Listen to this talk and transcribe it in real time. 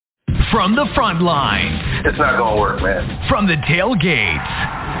From the front lines. It's not going to work, man. From the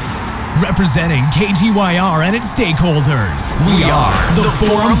tailgates. Representing KGYR and its stakeholders, we are the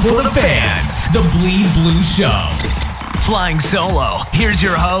Forum for the Fans, the Bleed Blue Show. Flying solo, here's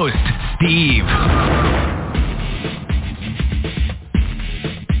your host, Steve.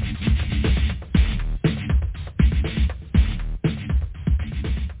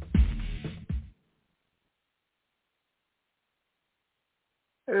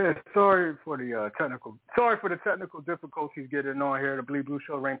 Sorry for the technical difficulties getting on here. The Bleed Blue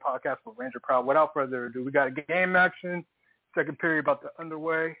Show, Rink podcast with Ranger Proud. Without further ado, we got a game action. Second period about to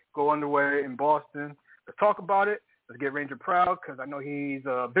go underway in Boston. Let's talk about it. Let's get Ranger Proud because I know he's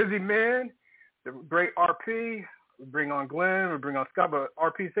a busy man. The great RP. We bring on Glenn. We bring on Scott. But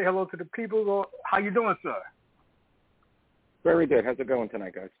RP, say hello to the people. How you doing, sir? Very good. How's it going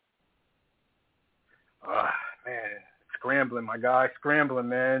tonight, guys? Man. Scrambling, my guy. Scrambling,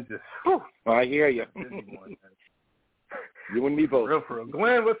 man. Just, whew. I hear you. You and me both. Real for real.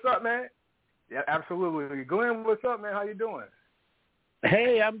 Glenn, what's up, man? Yeah, absolutely. Glenn, what's up, man? How you doing?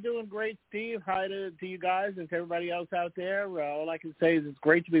 Hey, I'm doing great, Steve. Hi to you guys and to everybody else out there. All I can say is it's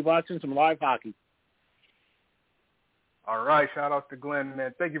great to be watching some live hockey. All right. Shout out to Glenn,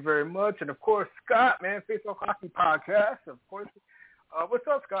 man. Thank you very much. And, of course, Scott, man, Face Off Hockey Podcast, of course. What's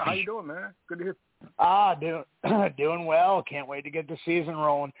up, Scott? How you doing, man? Good to hear. Doing well. Can't wait to get the season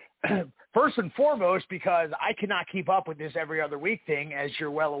rolling. First and foremost, because I cannot keep up with this every other week thing, as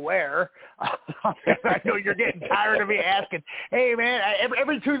you're well aware. I know you're getting tired of me asking, hey, man,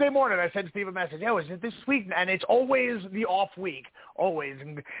 every Tuesday morning I send Steve a message, yo, is it this week? And it's always the off week, always.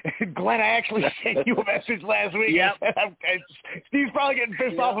 And Glenn, I actually sent you a message last week. Yep. Steve's probably getting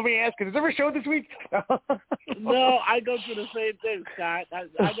pissed off of me asking, is there a show this week? No, I go through the same thing, Scott.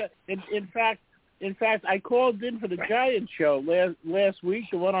 In fact, I called in for the Giants show last week,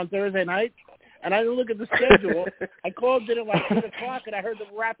 the one on Thursday night, and I didn't look at the schedule. I called in at like 8 o'clock, and I heard them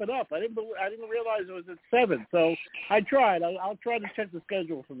wrap it up. I didn't realize it was at 7. So I tried. I'll try to check the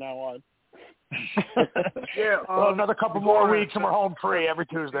schedule from now on. Yeah. Well, another couple more weeks, and we're home free every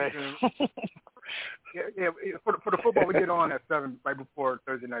Tuesday. Yeah. For the football, we get on at 7 right before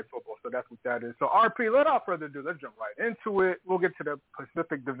Thursday night football, so that's what that is. So, RP, without further ado, let's jump right into it. We'll get to the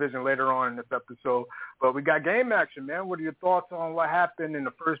Pacific Division later on in this episode, but we got game action, man. What are your thoughts on what happened in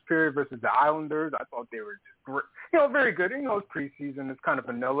the first period versus the Islanders? I thought they were just great. Very good. It's preseason. It's kind of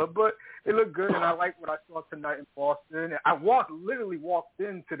vanilla, but it looked good, and I like what I saw tonight in Boston. I literally walked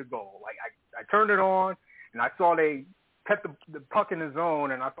into the goal. Like, I turned it on, and I saw they kept the puck in the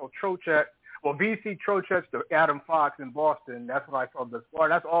zone, and I saw Trocheck. Well, BC Trocheck to Adam Fox in Boston, that's what I saw thus far.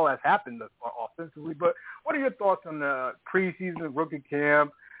 That's all that's happened thus far offensively. But what are your thoughts on the preseason, rookie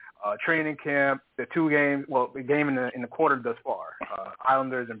camp, training camp, the two games, the game in the quarter thus far,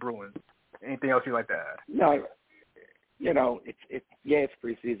 Islanders and Bruins? Anything else you'd like to add? No, it's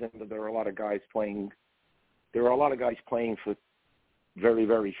preseason, but there are a lot of guys playing. There are a lot of guys playing for very,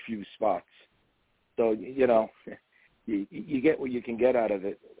 very few spots. So, you get what you can get out of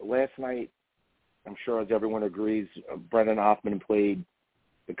it. Last night, I'm sure as everyone agrees, Brendan Hoffman played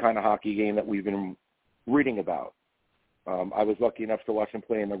the kind of hockey game that we've been reading about. I was lucky enough to watch him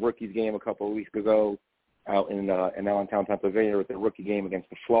play in the rookies game a couple of weeks ago out in Allentown, Pennsylvania, with the rookie game against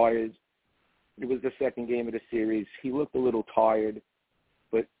the Flyers. It was the second game of the series. He looked a little tired,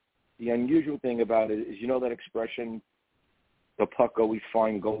 but the unusual thing about it is, that expression, the puck always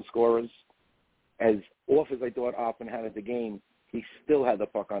find goal scorers? As off as I thought Hoffman had at the game, he still had the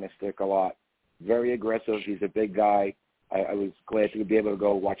puck on his stick a lot. Very aggressive. He's a big guy. I was glad to be able to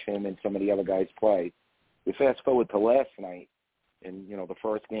go watch him and some of the other guys play. We fast forward to last night and, the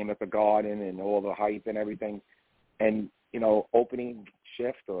first game at the Garden and all the hype and everything. And, opening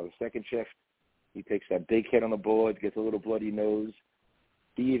shift or the second shift, he takes that big hit on the board, gets a little bloody nose.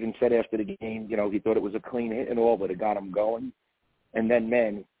 He even said after the game, he thought it was a clean hit and all, but it got him going. And then,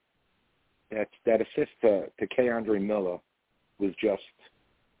 man, that assist to Keandre Miller was just –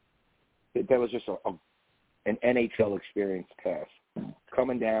 that was just an NHL experience pass.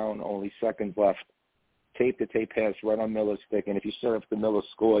 Coming down, only seconds left, tape-to-tape pass right on Miller's stick. And if you saw if the Miller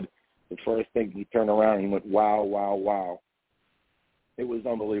scored, the first thing he turned around and he went, wow, wow, wow. It was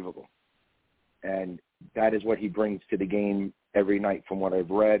unbelievable. And that is what he brings to the game every night from what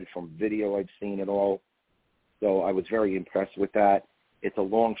I've read, from video I've seen and all. So I was very impressed with that. It's a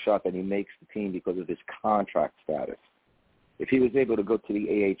long shot that he makes the team because of his contract status. If he was able to go to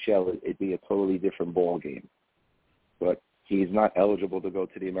the AHL, it'd be a totally different ball game. But he's not eligible to go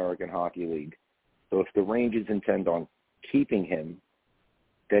to the American Hockey League. So if the Rangers intend on keeping him,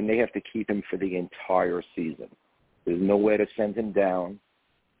 then they have to keep him for the entire season. There's nowhere to send him down.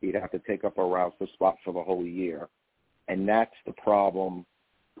 He'd have to take up a roster spot for the whole year. And that's the problem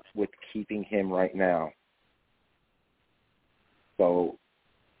with keeping him right now. So,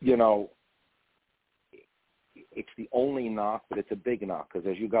 you know, it's the only knock, but it's a big knock because,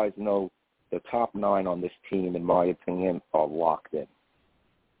 as you guys know, the top 9 on this team, in my opinion, are locked in.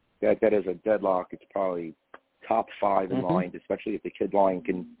 That is a deadlock. It's probably top 5 in line, especially if the kid line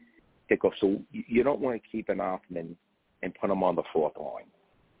can pick up. So you don't want to keep an Offman and put him on the 4th line.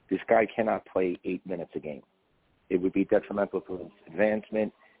 This guy cannot play 8 minutes a game. It would be detrimental to his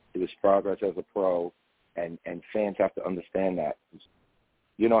advancement, to his progress as a pro, and fans have to understand that.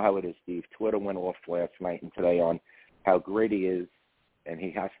 You know how it is, Steve. Twitter went off last night and today on how great he is, and he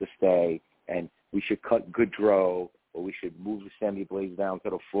has to stay, and we should cut Goodrow, or we should move the semi-blaze down to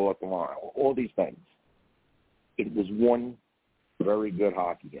the 4th line, all these things. It was one very good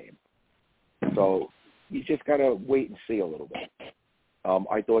hockey game. So you just got to wait and see a little bit.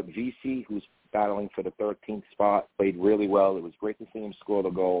 I thought VC, who's battling for the 13th spot, played really well. It was great to see him score the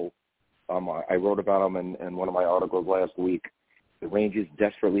goal. I wrote about him in one of my articles last week. The Rangers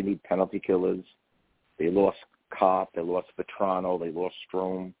desperately need penalty killers. They lost Kopp, they lost Vetrano, they lost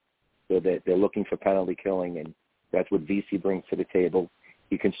Strome. So they're looking for penalty killing, and that's what VC brings to the table.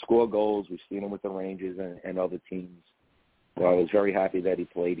 He can score goals. We've seen him with the Rangers and other teams. So I was very happy that he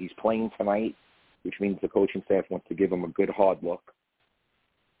played. He's playing tonight, which means the coaching staff wants to give him a good hard look.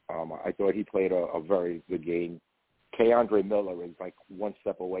 I thought he played a very good game. Keandre Miller is like one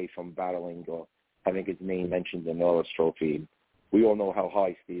step away from battling or having his name mentioned in the Norris Trophy. We all know how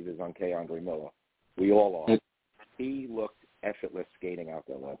high Steve is on Keandre Miller. We all are. He looked effortless skating out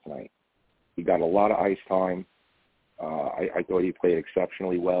there last night. He got a lot of ice time. I thought he played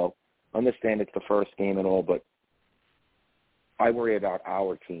exceptionally well. Understand it's the first game and all, but I worry about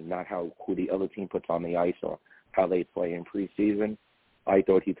our team, not who the other team puts on the ice or how they play in preseason. I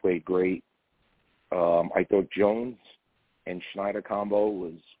thought he played great. I thought Jones and Schneider combo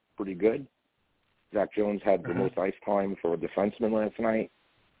was pretty good. Zach Jones had the most ice time for a defenseman last night.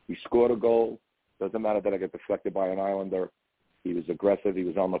 He scored a goal. Doesn't matter that I got deflected by an Islander. He was aggressive. He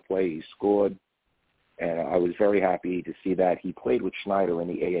was on the play. He scored. And I was very happy to see that. He played with Schneider in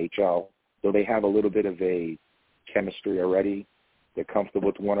the AHL, so they have a little bit of a chemistry already. They're comfortable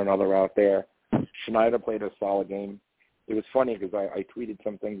with one another out there. Schneider played a solid game. It was funny because I tweeted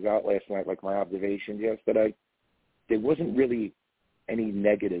some things out last night, like my observations yesterday. There wasn't really any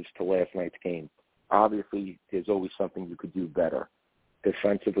negatives to last night's game. Obviously, there's always something you could do better.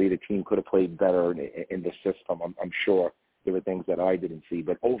 Defensively, the team could have played better in the system. I'm sure there were things that I didn't see.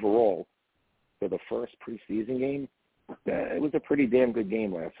 But overall, for the first preseason game, it was a pretty damn good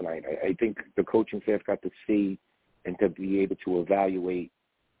game last night. I think the coaching staff got to see and to be able to evaluate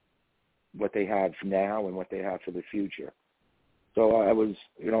what they have now and what they have for the future. So I was,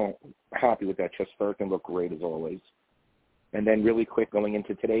 happy with that. Chesterton looked great as always. And then really quick, going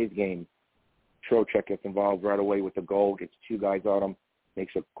into today's game, Trocheck gets involved right away with the goal, gets 2 guys on him,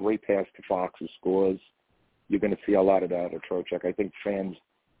 makes a great pass to Fox, who scores. You're going to see a lot of that at Trocheck. I think fans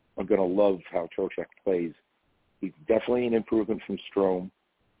are going to love how Trocheck plays. He's definitely an improvement from Strome.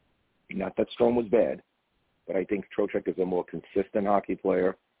 Not that Strome was bad, but I think Trocheck is a more consistent hockey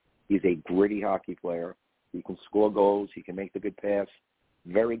player. He's a gritty hockey player. He can score goals. He can make the good pass.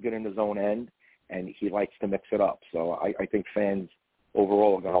 Very good in his own end, and he likes to mix it up. So I think fans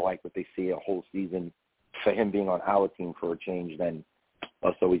overall are going to like what they see a whole season for him being on our team for a change than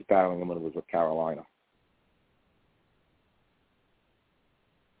so he's battling him when it was with Carolina.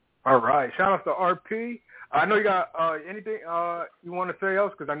 All right. Shout out to RP. I know you got anything you want to say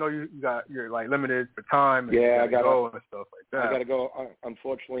else, because I know you're like limited for time. And I got to go and stuff like that. I got to go.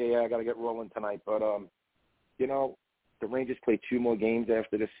 Unfortunately, I got to get rolling tonight. But the Rangers play 2 more games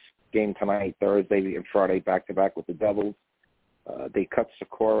after this game tonight, Thursday and Friday, back to back with the Devils. They cut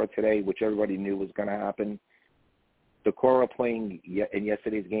Sikora today, which everybody knew was going to happen. Sikora playing in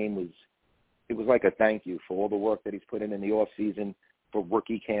yesterday's game was like a thank you for all the work that he's put in the off season, for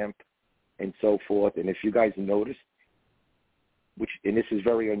rookie camp and so forth. And if you guys noticed, and this is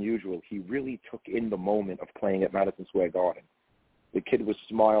very unusual, he really took in the moment of playing at Madison Square Garden. The kid was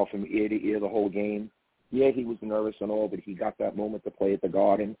smile from ear to ear the whole game. Yeah, he was nervous and all, but he got that moment to play at the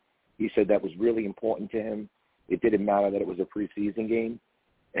Garden. He said that was really important to him. It didn't matter that it was a preseason game,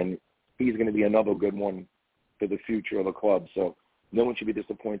 and he's going to be another good one for the future of the club. So no one should be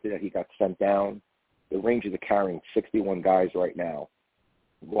disappointed that he got sent down. The Rangers are carrying 61 guys right now.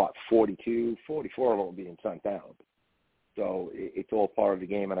 42, 44 of them are being sent down. So it's all part of the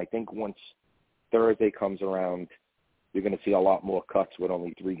game. And I think once Thursday comes around, you're going to see a lot more cuts with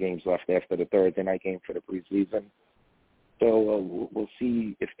only 3 games left after the Thursday night game for the preseason. So we'll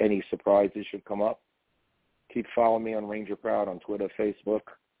see if any surprises should come up. Keep following me on Ranger Proud on Twitter, Facebook,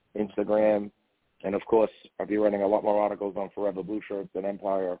 Instagram, and, of course, I'll be running a lot more articles on Forever Blue Shirts and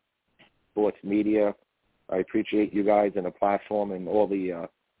Empire Sports Media. I appreciate you guys and the platform and all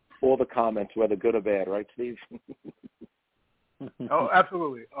the comments, whether good or bad, right, Steve? Oh,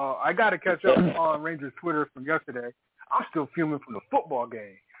 absolutely. I got to catch up on Rangers Twitter from yesterday. I'm still fuming from the football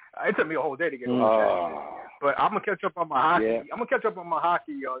game. It took me a whole day to get over that. But I'm gonna catch up on my hockey. Yeah. I'm gonna catch up on my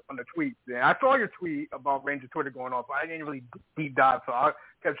hockey on the tweets. And I saw your tweet about Ranger Twitter going on, but I didn't really deep dive. So I'll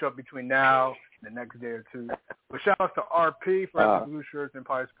catch up between now and the next day or two. But shout out to RP for Blue Shirts and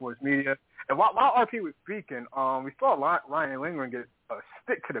Empire Sports Media. And while RP was speaking, we saw Ryan Lindgren get a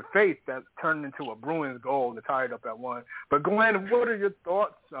stick to the face that turned into a Bruins goal to tie it up at 1. But Glenn, what are your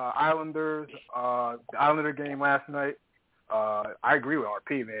thoughts? The Islander game last night. I agree with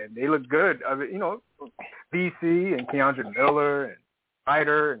RP, man. They look good. I mean, BC and Keandre Miller and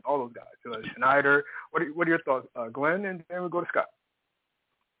Snyder and all those guys. Snyder. What are your thoughts, Glenn? And then we'll go to Scott.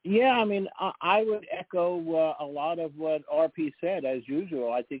 Yeah, I mean, I would echo a lot of what RP said, as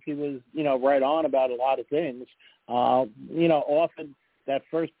usual. I think he was, right on about a lot of things. Often that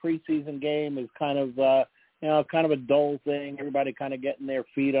first preseason game is kind of a dull thing. Everybody kind of getting their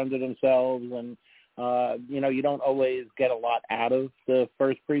feet under themselves, and you don't always get a lot out of the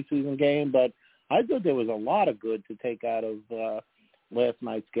first preseason game. But I thought there was a lot of good to take out of last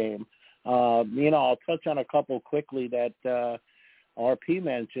night's game. I'll touch on a couple quickly that RP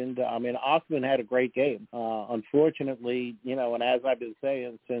mentioned. I mean, Osman had a great game. Unfortunately, and as I've been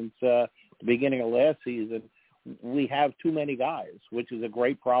saying since the beginning of last season, we have too many guys, which is a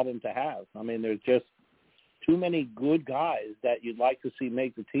great problem to have. I mean, there's just too many good guys that you'd like to see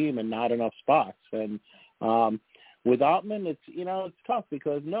make the team and not enough spots. And with Ottman, it's tough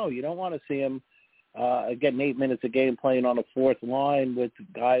because, you don't want to see him getting 8 minutes a game playing on a fourth line with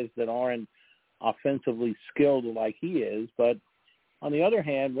guys that aren't offensively skilled like he is. But on the other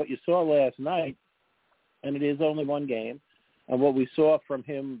hand, what you saw last night, and it is only one game, and what we saw from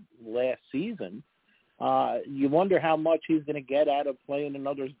him last season, you wonder how much he's going to get out of playing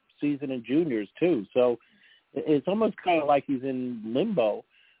another season in juniors too. So it's almost kind of like he's in limbo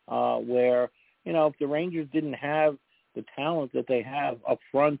where, if the Rangers didn't have the talent that they have up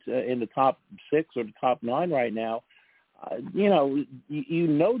front in the top 6 or the top 9 right now,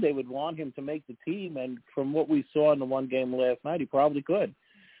 they would want him to make the team. And from what we saw in the one game last night, he probably could.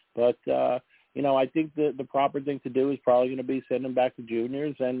 But, I think the proper thing to do is probably going to be send him back to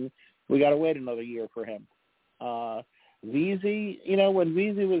juniors, and we got to wait another year for him. Veazey, when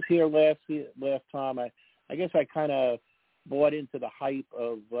Veazey was here last time, I guess I kind of bought into the hype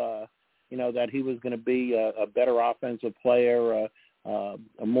of, that he was going to be a better offensive player,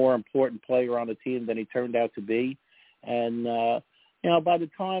 a more important player on the team than he turned out to be. And, by the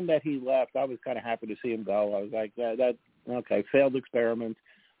time that he left, I was kind of happy to see him go. I was like, okay, failed experiment.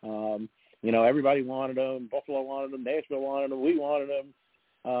 Everybody wanted him. Buffalo wanted him. Nashville wanted him. We wanted him.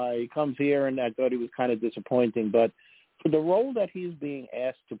 He comes here, and I thought he was kind of disappointing. But for the role that he's being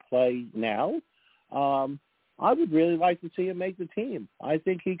asked to play now, I would really like to see him make the team. I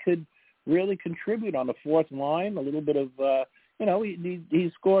think he could really contribute on the fourth line, a little bit of,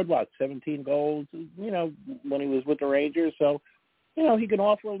 he scored, 17 goals, when he was with the Rangers. So, he can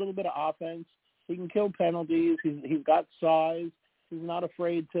offer a little bit of offense. He can kill penalties. He's got size. He's not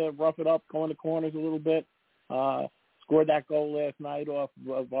afraid to rough it up, go in the corners a little bit. Scored that goal last night off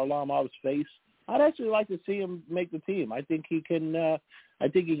of Varlamov's face. I'd actually like to see him make the team. I think he can. I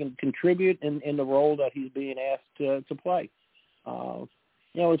think he can contribute in the role that he's being asked to play.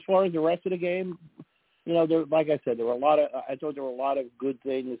 As far as the rest of the game, like I said, there were a lot of. I thought there were a lot of good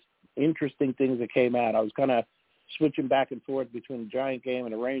things, interesting things that came out. I was kind of switching back and forth between the Giant game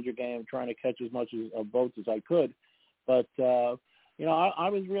and the Ranger game, trying to catch as much of both as I could. But I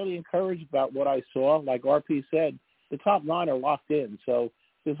was really encouraged about what I saw. Like RP said, the top 9 are locked in. So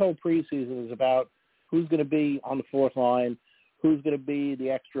this whole preseason is about who's going to be on the fourth line, who's going to be the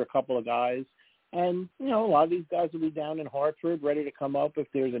extra couple of guys. And, a lot of these guys will be down in Hartford ready to come up if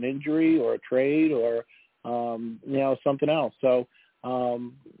there's an injury or a trade or, something else. So,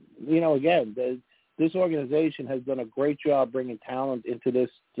 again, this organization has done a great job bringing talent into this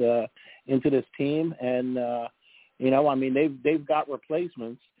team. And, they've got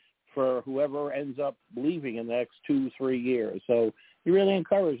replacements for whoever ends up leaving in the next 2-3 years. So you're really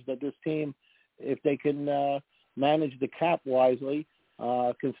encouraged that this team, if they can manage the cap wisely,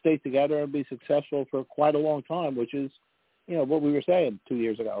 can stay together and be successful for quite a long time, which is, what we were saying 2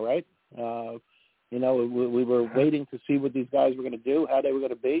 years ago, right? We were waiting to see what these guys were going to do, how they were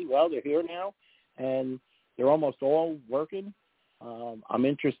going to be. Well, they're here now, and they're almost all working. I'm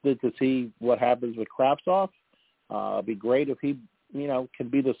interested to see what happens with Kravtsov. It'd be great if he, can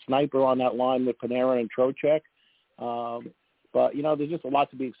be the sniper on that line with Panarin and Trocheck. But, there's just a lot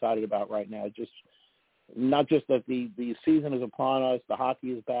to be excited about right now. Just not just that the season is upon us, the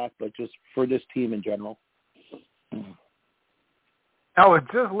hockey is back, but just for this team in general. I was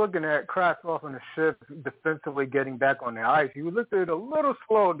just looking at Kravtsov and the shift defensively getting back on the ice. He looked at it a little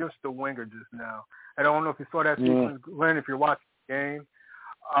slow against the winger just now. I don't know if you saw that sequence, Glenn, if you're watching the game.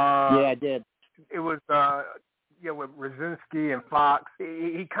 Yeah, I did. It was, with Rzinski and Fox.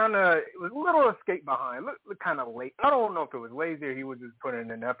 He kind of – it was a little escape behind. Looked kind of late. I don't know if it was lazy or he was just putting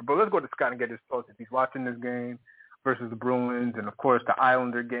in an effort. But let's go to Scott and get his thoughts if he's watching this game versus the Bruins and, of course, the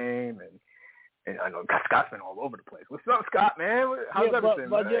Islander game. And I know Scott's been all over the place. What's up, Scott, man? How's everything?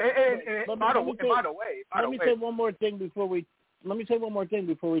 By the way, let me say one more thing before we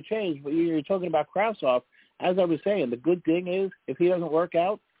change. But you're talking about Kravtsov. As I was saying, the good thing is if he doesn't work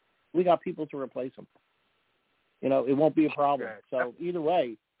out, we got people to replace him. It won't be a problem. Okay. So either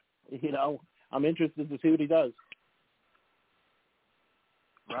way, I'm interested to see what he does.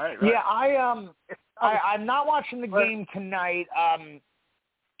 Right. Yeah, I'm not watching the game tonight.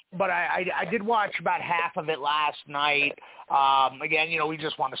 But I did watch about half of it last night. Again, we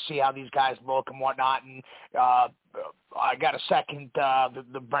just want to see how these guys look and whatnot. And I got a second,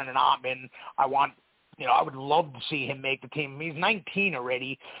 the Brendan Ottman. I would love to see him make the team. He's 19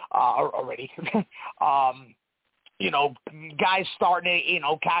 already. Guys starting,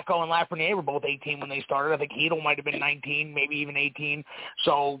 Kakko and Lafreniere were both 18 when they started. I think Hedl might have been 19, maybe even 18.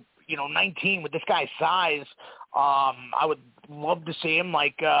 So, 19 with this guy's size, I would love to see him.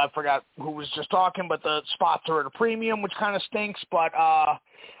 Like, I forgot who was just talking, but the spots are at a premium, which kind of stinks. But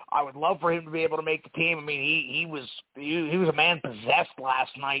I would love for him to be able to make the team. I mean, he was a man possessed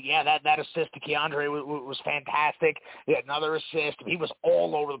last night. Yeah, that assist to Keandre was fantastic. He had another assist. He was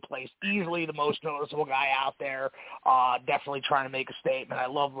all over the place. Easily the most noticeable guy out there. Definitely trying to make a statement. I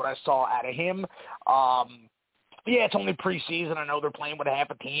loved what I saw out of him. Yeah, it's only preseason. I know they're playing with half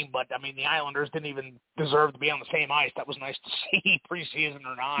a team, but, I mean, the Islanders didn't even deserve to be on the same ice. That was nice to see, preseason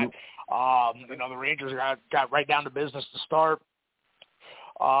or not. The Rangers got right down to business to start.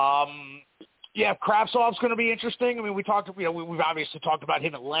 Yeah, Kravtsov's going to be interesting. I mean, we've obviously talked about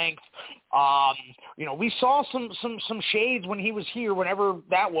him at length. We saw some shades when he was here, whenever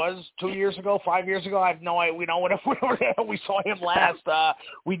that was, 2 years ago, 5 years ago. I have no idea. Whenever we saw him last,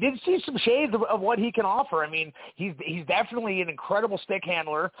 we did see some shades of what he can offer. I mean, he's definitely an incredible stick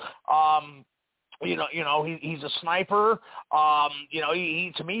handler. He's a sniper. To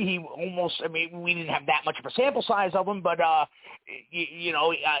me, he almost, I mean, we didn't have that much of a sample size of him, but,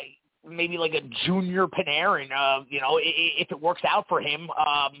 maybe like a junior Panarin, if it works out for him,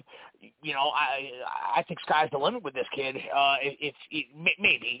 I think sky's the limit with this kid.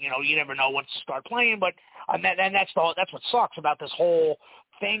 Maybe, you never know once to start playing, but that's what sucks about this whole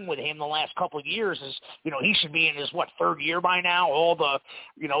thing with him the last couple of years is, he should be in his, third year by now. All the,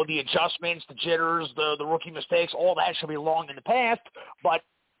 the adjustments, the jitters, the rookie mistakes, all that should be long in the past, but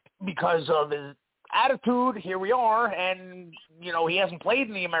because of his attitude, here we are, and he hasn't played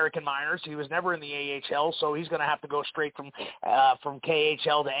in the American minors. He was never in the AHL, so he's going to have to go straight from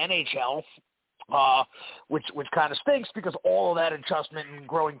KHL to NHL, which kind of stinks because all of that adjustment and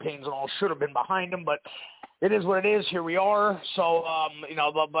growing pains and all should have been behind him. But it is what it is. Here we are. So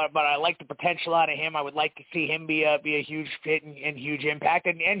but I like the potential out of him. I would like to see him be a huge fit and huge impact.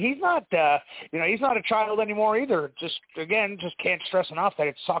 And he's not he's not a child anymore either. Just can't stress enough that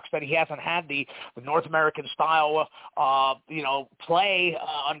it sucks that he hasn't had the North American style play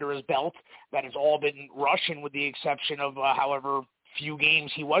under his belt. That has all been Russian with the exception of however few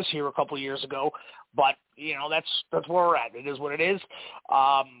games he was here a couple of years ago. But that's where we're at. It is what it is.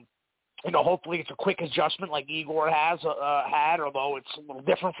 Hopefully it's a quick adjustment like Igor has had, although it's a little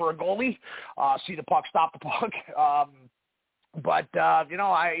different for a goalie. See the puck, stop the puck. We've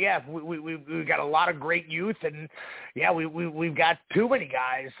got a lot of great youth, and we've got too many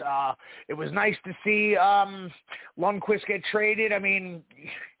guys. It was nice to see Lundqvist get traded. I mean,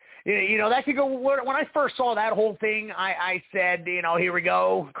 that could go. When I first saw that whole thing, I said, here we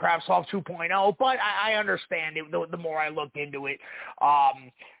go, Kravtsov 2.0. But I understand it. The more I looked into it,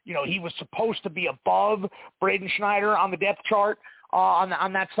 he was supposed to be above Braden Schneider on the depth chart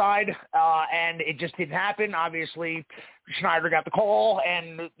on that side, and it just didn't happen. Obviously, Schneider got the call,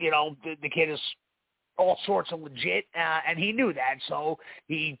 and the kid is all sorts of legit, and he knew that, so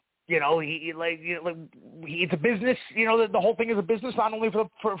he It's a business. The whole thing is a business, not only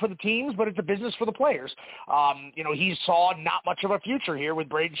for the teams, but it's a business for the players. He saw not much of a future here with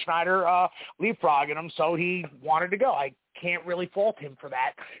Braden Schneider leapfrogging him, so he wanted to go. I can't really fault him for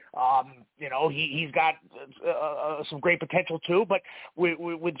that. He's got some great potential too, but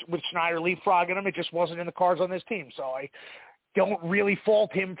with Schneider leapfrogging him, it just wasn't in the cards on this team. So I don't really fault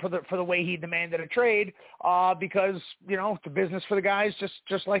him for the way he demanded a trade, because it's a business for the guys,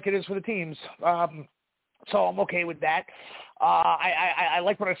 just like it is for the teams. So I'm okay with that. I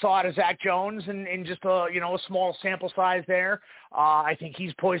like what I saw out of Zach Jones in just a small sample size there. I think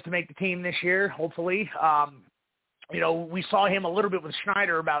he's poised to make the team this year, hopefully. We saw him a little bit with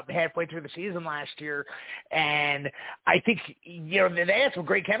Schneider about halfway through the season last year, and I think they had some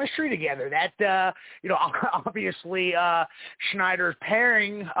great chemistry together. That obviously Schneider's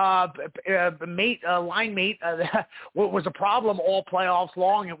pairing line mate was a problem all playoffs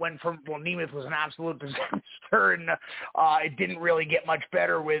long. It went from Nemeth was an absolute disaster, and it didn't really get much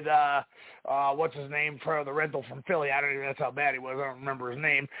better with what's his name for the rental from Philly. I don't even know that's how bad he was. I don't remember his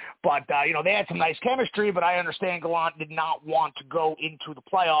name, but they had some nice chemistry. But I understand Gallant did not want to go into the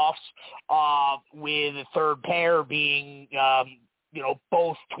playoffs with a third pair being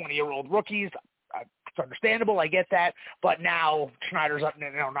both 20-year-old rookies. It's understandable. I get that. But now Schneider's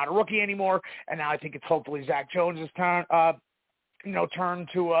not a rookie anymore, and now I think it's hopefully Zach Jones' turn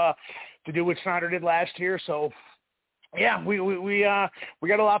to do what Schneider did last year. So. Yeah, we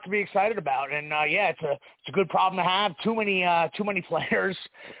got a lot to be excited about, and it's a good problem to have. Too many players,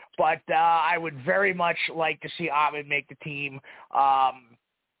 but I would very much like to see Ahmed make the team. I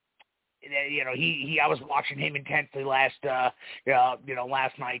was watching him intensely last night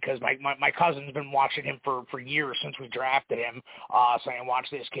because my cousin's been watching him for years since we drafted him, saying watch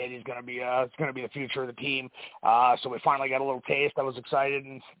this kid, he's gonna be the future of the team. So we finally got a little taste. I was excited,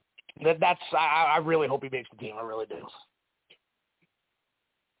 and I really hope he makes the team. I really do.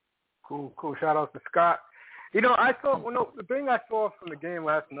 Cool. Shout out to Scott. I saw the thing I saw from the game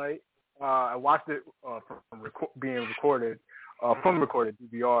last night. I watched it being recorded from recorded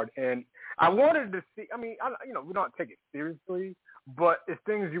DVR, and I wanted to see. I mean, we don't take it seriously, but it's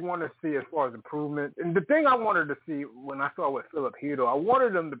things you want to see as far as improvement. And the thing I wanted to see when I saw with Philip Hito, I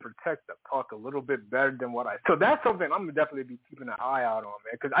wanted them to protect the puck a little bit better than what I. So that's something I'm gonna definitely be keeping an eye out on,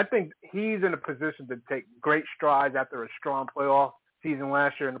 man, because I think he's in a position to take great strides after a strong playoff season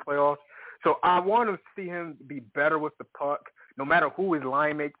last year in the playoffs. So I want to see him be better with the puck, no matter who his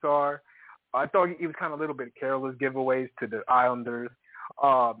line mates are. I thought he was kind of a little bit careless giveaways to the Islanders.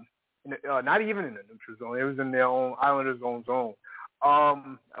 Not even in the neutral zone. It was in their own Islanders' own zone.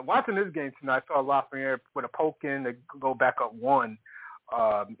 Watching this game tonight, I saw Lafreniere put a poke in to go back up one.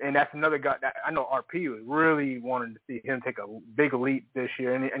 And that's another guy that I know RP was really wanting to see him take a big leap this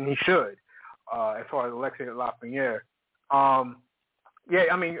year, and he should, as far as Alexei Lafreniere. Yeah,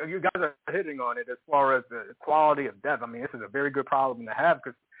 I mean, you guys are hitting on it as far as the quality of depth. I mean, this is a very good problem to have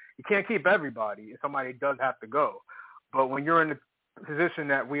because you can't keep everybody, and somebody does have to go. But when you're in the position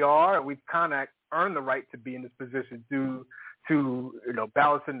that we are, we've kind of earned the right to be in this position due to,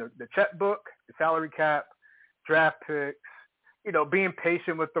 balancing the checkbook, the salary cap, draft picks, being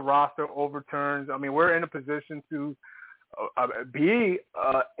patient with the roster overturns. I mean, we're in a position to be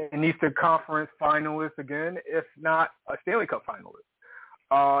an Eastern Conference finalist again, if not a Stanley Cup finalist.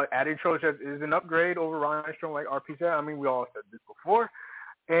 Adding Trochev is an upgrade over Reinstrom, like RP said. I mean, we all said this before.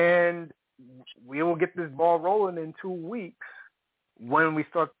 And we will get this ball rolling in 2 weeks when we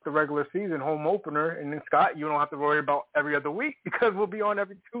start the regular season home opener. And then, Scott, you don't have to worry about every other week because we'll be on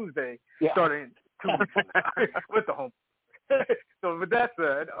every Tuesday starting 2 weeks from now with the home. So with that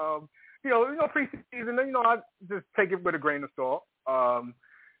said, preseason, I just take it with a grain of salt.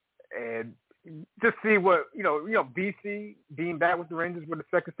 And just see what, BC being back with the Rangers with the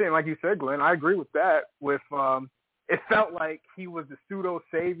second stint. Like you said, Glenn, I agree with that. It felt like he was the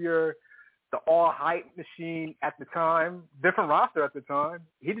pseudo-savior, the all-hype machine at the time, different roster at the time.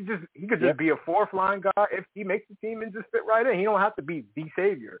 He could just be a fourth-line guy if he makes the team and just fit right in. He don't have to be the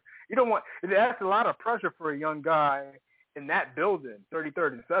savior. That's a lot of pressure for a young guy in that building,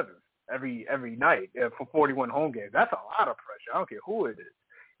 33rd and 7th, every night for 41 home games. That's a lot of pressure. I don't care who it is.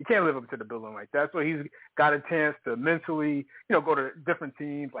 You can't live up to the building like that. So he's got a chance to mentally, go to different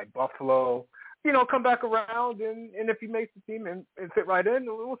teams like Buffalo, come back around, and if he makes the team and fit right in,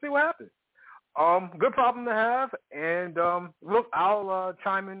 we'll see what happens. Good problem to have. And, look, I'll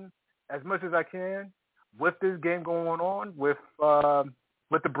chime in as much as I can with this game going on with the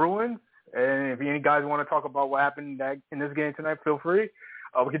Bruins. And if any guys want to talk about what happened in this game tonight, feel free.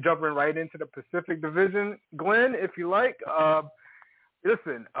 We can jump right into the Pacific Division. Glenn, if you like,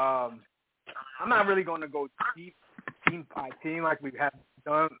 listen, I'm not really going to go deep team by team like we have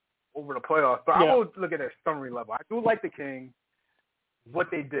done over the playoffs, but I will look at a summary level. I do like the Kings,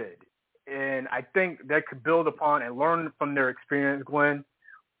 what they did, and I think they could build upon and learn from their experience, Glenn,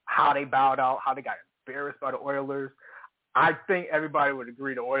 how they bowed out, how they got embarrassed by the Oilers. I think everybody would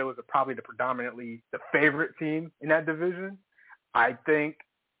agree the Oilers are probably predominantly the favorite team in that division. I think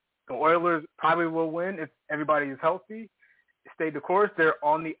the Oilers probably will win if everybody is healthy. Stay the course. They're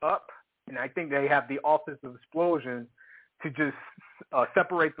on the up, and I think they have the offensive explosion to just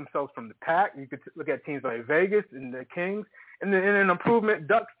separate themselves from the pack. You could look at teams like Vegas and the Kings and an improvement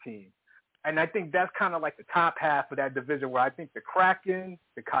Ducks team. And I think that's kind of like the top half of that division where I think the Kraken,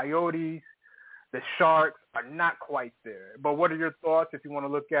 the Coyotes, the Sharks are not quite there. But what are your thoughts if you want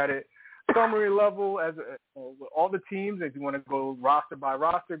to look at it summary level as with all the teams? If you want to go roster by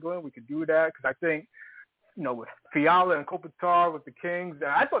roster, Glenn, we could do that because I think, with Fiala and Kopitar with the Kings,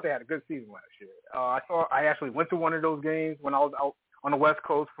 I thought they had a good season last year. I actually went to one of those games when I was out on the West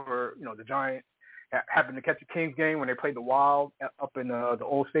Coast for, the Giants. Happened to catch a Kings game when they played the Wild up in the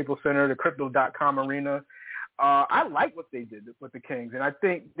old Staples Center, the Crypto.com arena. I like what they did with the Kings, and I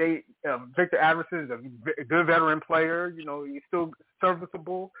think Victor Everson is a good veteran player. He's still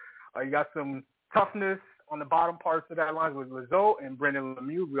serviceable. You got some toughness on the bottom parts of that line with Lazo and Brendan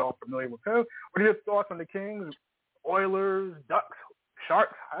Lemieux. We're all familiar with him. What are your thoughts on the Kings, Oilers, Ducks,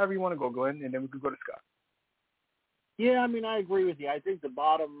 Sharks, however you want to go, Glenn, and then we can go to Scott. Yeah, I agree with you. I think the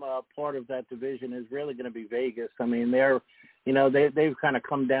bottom part of that division is really going to be Vegas. They've kind of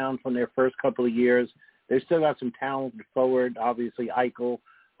come down from their first couple of years. They've still got some talent forward. Obviously, Eichel.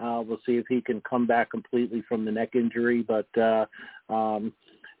 We'll see if he can come back completely from the neck injury. But, as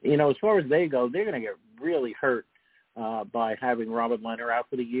far as they go, they're going to get really hurt by having Robert Leonard out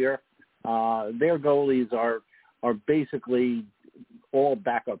for the year. Their goalies are basically all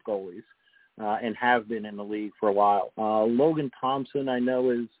backup goalies and have been in the league for a while. Logan Thompson, I know,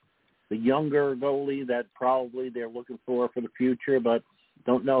 is the younger goalie that probably they're looking for the future, but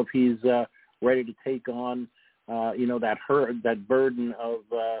don't know if he's ready to take on, that burden of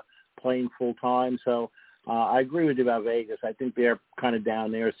playing full time. So I agree with you about Vegas. I think they're kind of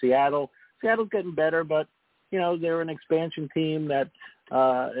down there. Seattle's getting better, but they're an expansion team that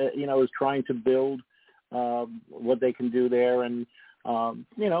is trying to build what they can do there, and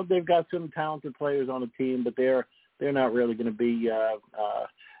they've got some talented players on the team, but they're not really going to be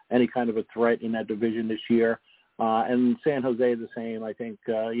any kind of a threat in that division this year. And San Jose is the same. I think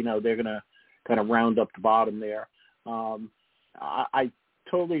they're going to kind of round up the bottom there. I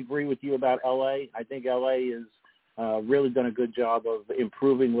totally agree with you about LA. I think LA is really done a good job of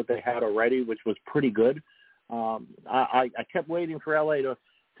improving what they had already, which was pretty good. I kept waiting for LA to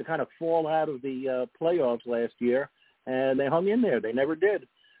kind of fall out of the playoffs last year, and they hung in there. They never did.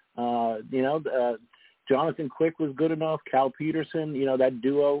 Jonathan Quick was good enough. Cal Peterson, that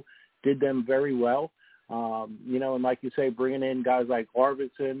duo did them very well. And like you say, bringing in guys like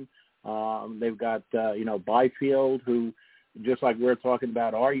Arvidsson, they've got, Byfield, who, just like we're talking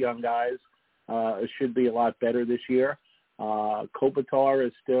about our young guys, should be a lot better this year. Kopitar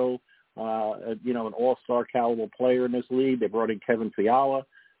is still, an all-star caliber player in this league. They brought in Kevin Fiala.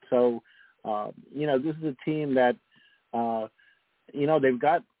 So, this is a team that, they've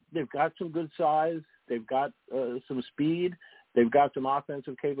got some good size. They've got some speed. They've got some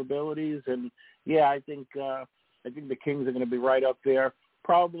offensive capabilities. And, yeah, I think the Kings are going to be right up there.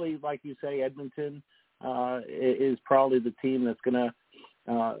 Probably, like you say, Edmonton is probably the team that's going to,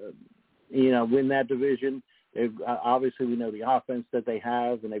 win that division. Obviously, we know the offense that they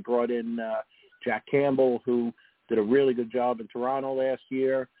have, and they brought in Jack Campbell, who did a really good job in Toronto last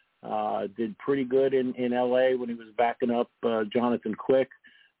year, did pretty good in L.A. when he was backing up Jonathan Quick.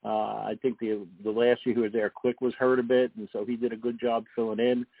 I think the last year he was there, Quick was hurt a bit, and so he did a good job filling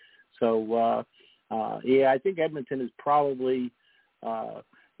in. So, I think Edmonton is probably,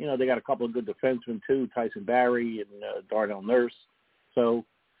 they got a couple of good defensemen too, Tyson Barrie and Darnell Nurse. So,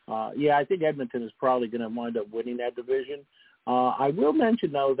 I think Edmonton is probably going to wind up winning that division. I will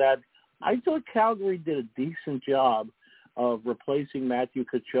mention, though, that I thought Calgary did a decent job of replacing Matthew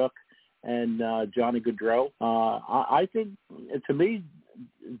Tkachuk and Johnny Gaudreau. I think, to me,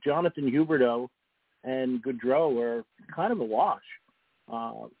 Jonathan Huberdeau and Gaudreau are kind of a wash.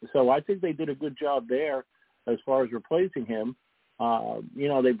 So I think they did a good job there as far as replacing him.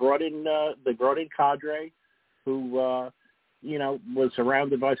 They brought in Kadri, who was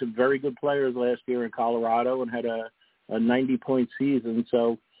surrounded by some very good players last year in Colorado and had a 90-point season.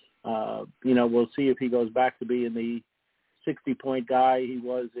 So we'll see if he goes back to being the 60-point guy he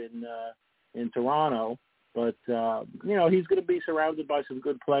was in Toronto. But, he's going to be surrounded by some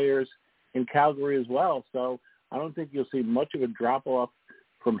good players in Calgary as well. So I don't think you'll see much of a drop-off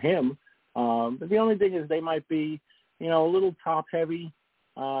from him. But the only thing is they might be, a little top-heavy.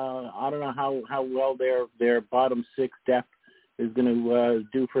 I don't know how well their bottom six depth is going to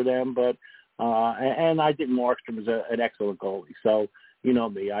do for them. But and I think Markstrom is an excellent goalie. So, you know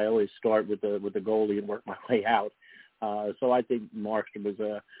me, I always start with the goalie and work my way out. So I think Markstrom is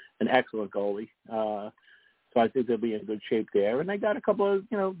an excellent goalie. So I think they'll be in good shape there. And they got a couple of,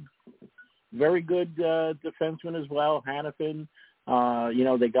 very good defensemen as well. Hannafin,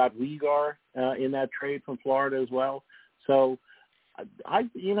 they got Weegar in that trade from Florida as well. So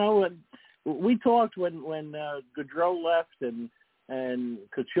we talked when Gaudreau left and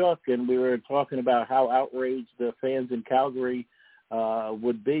Tkachuk, and we were talking about how outraged the fans in Calgary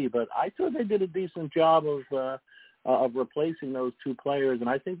would be. But I thought they did a decent job of replacing those two players, and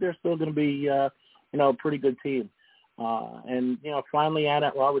I think they're still going to be a pretty good team. And finally,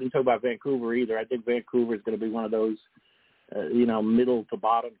 we didn't talk about Vancouver either. I think Vancouver is going to be one of those, middle to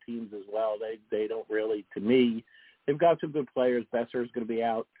bottom teams as well. They don't really, to me, they've got some good players. Besser's going to be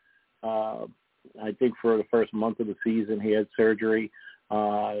out. I think for the first month of the season, he had surgery.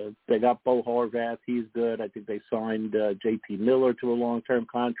 They got Bo Horvath. He's good. I think they signed J.T. Miller to a long-term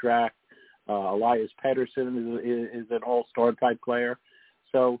contract. Elias Pettersson is an all-star type player.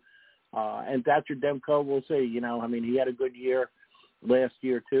 So, and Thatcher Demko, we'll see. He had a good year last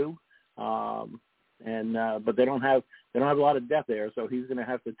year too. But they don't have a lot of depth there, so he's going to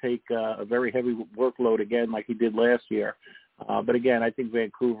have to take a very heavy workload again, like he did last year. But again, I think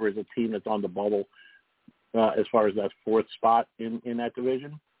Vancouver is a team that's on the bubble as far as that fourth spot in that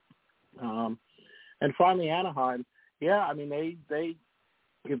division. And finally, Anaheim. Yeah, they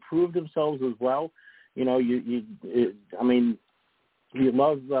improved themselves as well. You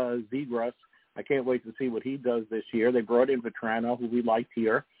love Zegras. I can't wait to see what he does this year. They brought in Vetrano, who we liked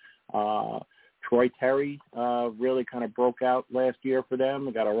here. Troy Terry really kind of broke out last year for them.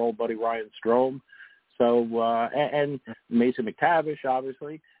 They got our old buddy Ryan Strome. So, and Mason McTavish,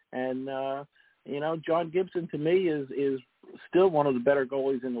 obviously. And, John Gibson, to me, is still one of the better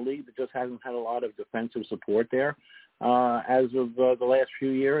goalies in the league, but just hasn't had a lot of defensive support there as of the last few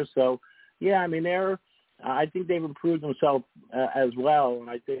years. So, yeah, I think they've improved themselves as well.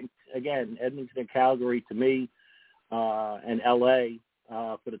 And I think, again, Edmonton and Calgary, to me, and L.A.,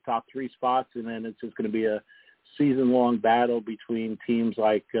 for the top three spots, and then it's just going to be a season-long battle between teams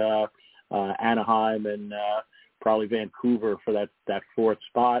like Anaheim and probably Vancouver for that fourth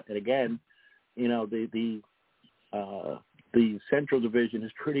spot. And again, the Central Division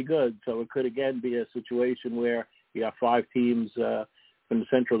is pretty good, so it could again be a situation where you have 5 teams from the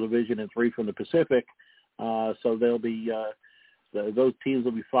Central Division and 3 from the Pacific. So they'll be those teams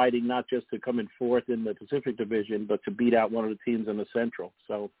will be fighting not just to come in fourth in the Pacific Division, but to beat out one of the teams in the Central.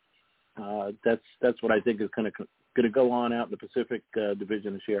 So that's what I think is going to go on out in the Pacific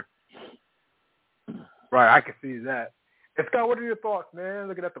Division this year. Right, I can see that. And Scott, what are your thoughts, man?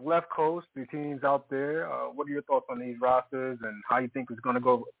 Looking at the left coast, the teams out there, what are your thoughts on these rosters and how you think it's going to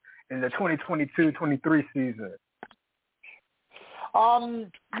go in the 2022-23 season?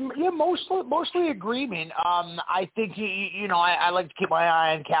 Mostly agreement. I think I like to keep my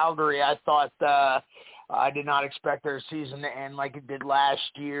eye on Calgary. I thought I did not expect their season to end like it did last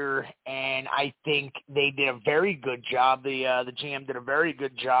year, and I think they did a very good job. The GM did a very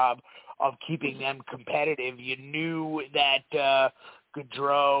good job of keeping them competitive. You knew that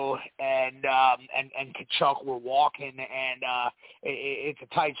Gaudreau and Tkachuk were walking, and it's a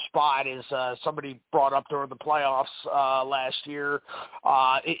tight spot, as somebody brought up during the playoffs last year.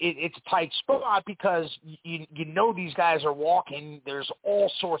 It's a tight spot because you know these guys are walking. There's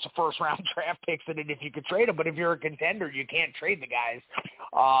all sorts of first-round draft picks in it if you could trade them, but if you're a contender, you can't trade the guys.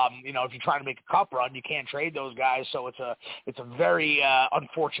 If you're trying to make a cup run, you can't trade those guys. So it's a very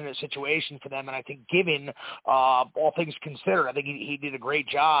unfortunate situation for them, and I think given all things considered, I think he did a great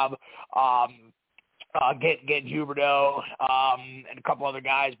job getting Huberdeau and a couple other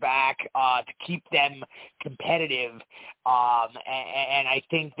guys back to keep them competitive. And I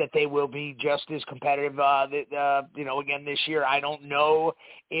think that they will be just as competitive, again this year. I don't know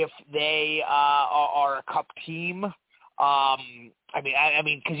if they are a cup team.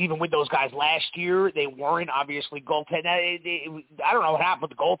 Because even with those guys last year, they weren't obviously goaltending. I don't know what happened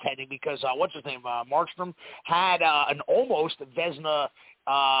with the goaltending because what's his name, Markstrom had an almost Vezina,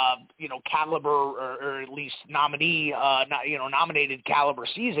 caliber or at least nominated caliber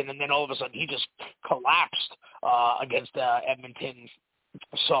season, and then all of a sudden he just collapsed against Edmonton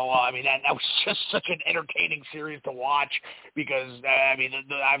So, I mean, that was just such an entertaining series to watch because, I mean,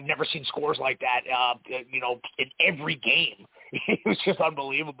 I've never seen scores like that, in every game. It was just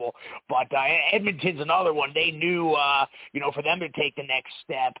unbelievable. But Edmonton's another one. They knew, for them to take the next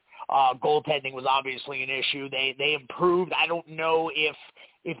step, goaltending was obviously an issue. They improved. I don't know if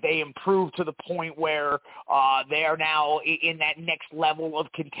they improved to the point where they are now in that next level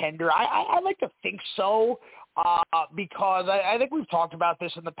of contender. I like to think so. Because I think we've talked about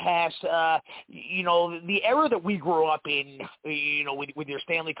this in the past. The era that we grew up in, with your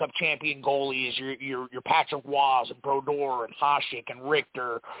Stanley Cup champion goalies, your Patrick Roy and Brodeur and Hasek and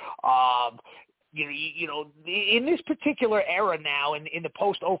Richter. In this particular era now, in the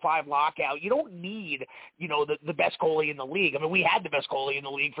post-05 lockout, you don't need, the best goalie in the league. I mean, we had the best goalie in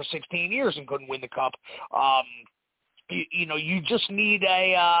the league for 16 years and couldn't win the Cup. You just need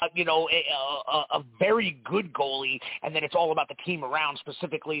a very good goalie, and then it's all about the team around,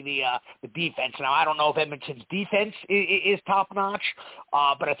 specifically the defense. Now, I don't know if Edmonton's defense is top-notch,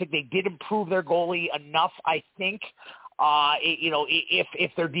 but I think they did improve their goalie enough, I think.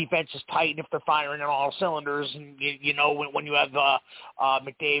 If their defense is tight and if they're firing on all cylinders, and when you have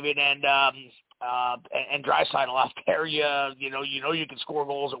McDavid and Draisaitl out there, you can score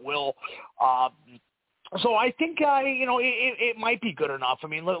goals at will. So I think it might be good enough. I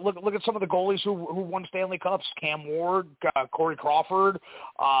mean, look at some of the goalies who won Stanley Cups: Cam Ward, Corey Crawford,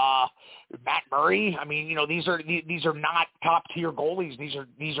 Matt Murray. I mean, these are not top tier goalies. These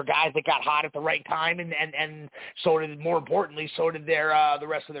are guys that got hot at the right time, and so did, more importantly, so did the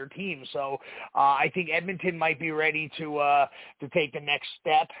rest of their team. So I think Edmonton might be ready to take the next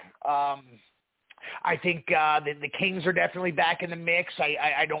step. I think the Kings are definitely back in the mix.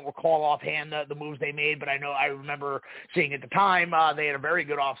 I don't recall offhand the moves they made, but I remember seeing at the time they had a very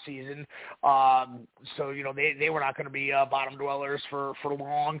good offseason. So, they were not going to be bottom dwellers for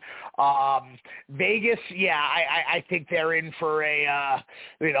long. Vegas, I think they're in for a,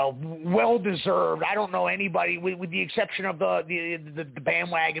 well-deserved. I don't know anybody, with the exception of the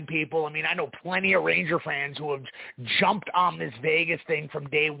bandwagon people. I mean, I know plenty of Ranger fans who have jumped on this Vegas thing from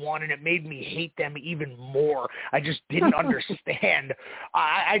day one, and it made me hate them even more. I just didn't understand.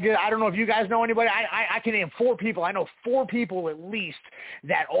 I don't know if you guys know anybody. I can name 4 people. I know 4 people at least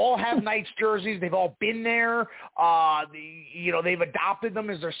that all have Knights jerseys. They've all been there. They've adopted them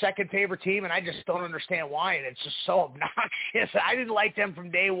as their second favorite team, and I just don't understand why. And it's just so obnoxious. I didn't like them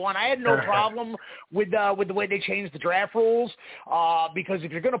from day one. I had no problem with the way they changed the draft rules because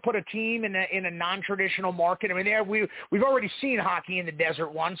if you're going to put a team in a non-traditional market, I mean, we've already seen hockey in the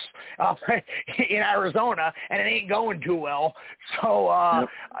desert once in Arizona, and it ain't going too well. So,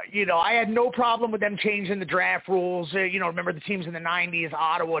 I had no problem with them changing the draft rules. Remember the teams in the 90s,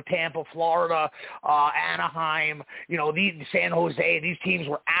 Ottawa, Tampa, Florida, Anaheim, San Jose. These teams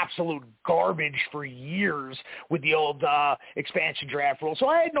were absolute garbage for years with the old expansion draft rule. So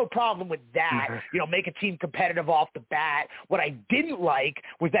I had no problem with that, make a team competitive off the bat. What I didn't like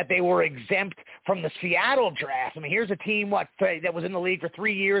was that they were exempt from the Seattle draft. I mean, here's a team, that was in the league for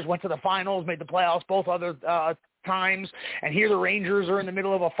 3 years, went to the finals, made the playoffs both other times, and here the Rangers are in the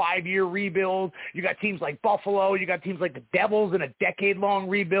middle of a 5-year rebuild. You got teams like Buffalo, you got teams like the Devils in a decade-long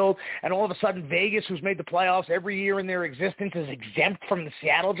rebuild, and all of a sudden Vegas, who's made the playoffs every year in their existence, is exempt from the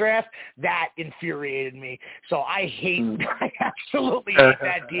Seattle draft. That infuriated me. So I absolutely hate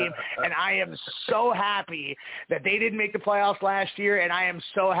that team, and I am so happy that they didn't make the playoffs last year, and I am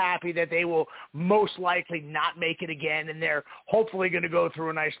so happy that they will most likely not make it again, and they're hopefully going to go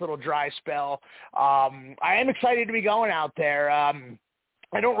through a nice little dry spell. I am excited to be going out there.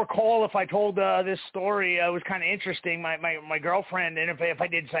 I don't recall if I told this story. It was kind of interesting. My girlfriend, and if I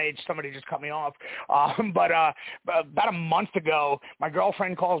did say it, somebody just cut me off. But about a month ago, my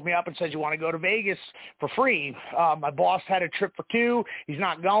girlfriend calls me up and says, "You want to go to Vegas for free?" My boss had a trip for 2. He's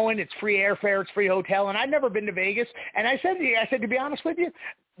not going. It's free airfare. It's free hotel. And I'd never been to Vegas. And I said, to be honest with you,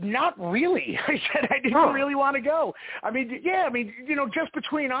 not really. I said I didn't really want to go. I mean, just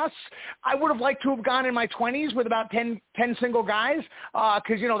between us, I would have liked to have gone in my 20s with about 10 single guys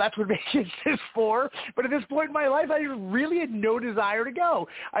because, that's what Vegas is for. But at this point in my life, I really had no desire to go.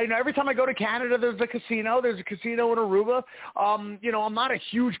 Every time I go to Canada, there's a casino. There's a casino in Aruba. I'm not a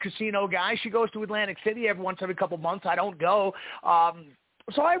huge casino guy. She goes to Atlantic City every couple months. I don't go.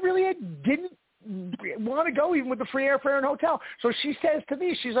 So I really didn't want to go even with the free airfare and hotel. So she says to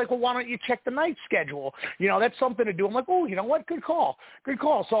me, she's like, "Well, why don't you check the night schedule? That's something to do." I'm like, "Oh, you know what? Good call."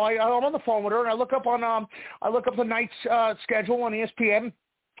 So I'm on the phone with her and I look up the night's schedule on ESPN.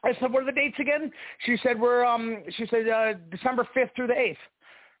 I said, "What are the dates again?" She said, December 5th through the 8th.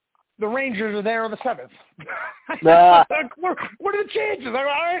 the Rangers are there on the 7th. Nah. What are the chances? All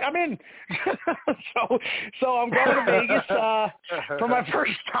right, I'm in. so I'm going to Vegas for my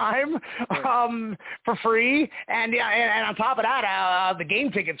first time for free, and on top of that, the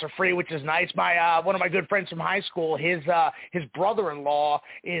game tickets are free, which is nice. My one of my good friends from high school, his brother-in-law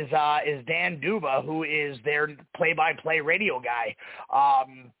is Dan Duba, who is their play-by-play radio guy.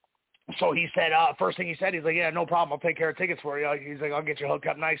 So he said, first thing he said, he's like, yeah, no problem. I'll take care of tickets for you. He's like, I'll get you hooked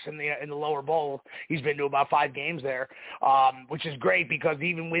up nice in the lower bowl. He's been to about 5 games there, which is great because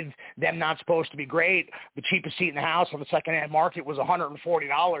even with them not supposed to be great, the cheapest seat in the house on the secondhand market was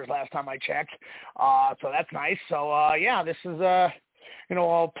 $140 last time I checked. So that's nice. So, yeah, this is a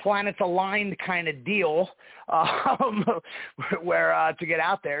planets aligned kind of deal where to get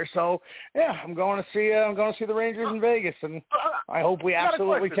out there. So yeah, I'm going to see the Rangers in Vegas, and I hope we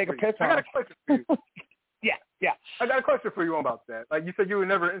absolutely take a piss on. I got a question for you. Yeah. I got a question for you about that. Like you said, you were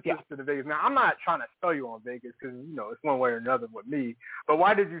never interested in Vegas. Now, I'm not trying to sell you on Vegas because it's one way or another with me. But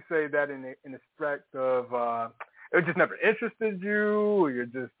why did you say that in the respect of it just never interested you, or you're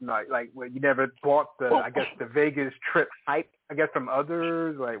just not you never bought the Vegas trip hype, I guess, from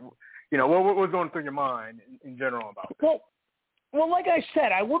others? Like, what was going through your mind in general about that? Well, like I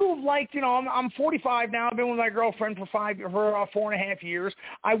said, I would have liked, I'm 45 now. I've been with my girlfriend for 4.5 years.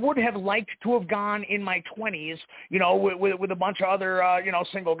 I would have liked to have gone in my 20s, with a bunch of other,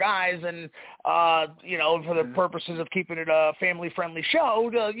 single guys, and for the purposes of keeping it a family-friendly show.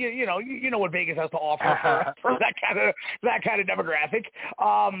 You know what Vegas has to offer for that kind of demographic.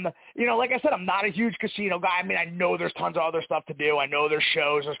 Like I said, I'm not a huge casino guy. I mean, I know there's tons of other stuff to do. I know there's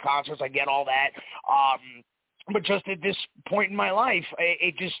shows, there's concerts. I get all that. But just at this point in my life,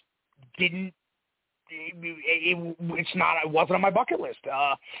 it just didn't. It wasn't on my bucket list.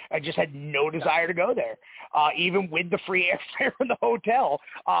 I just had no desire to go there, even with the free airfare in the hotel.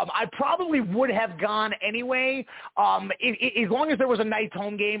 I probably would have gone anyway. As long as there was a Knights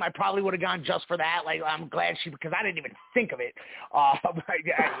home game, I probably would have gone just for that. Like, I'm glad because I didn't even think of it.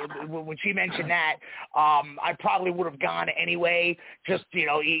 When she mentioned that, I probably would have gone anyway. Just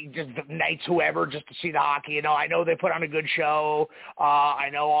just the Knights, whoever, just to see the hockey. I know they put on a good show. I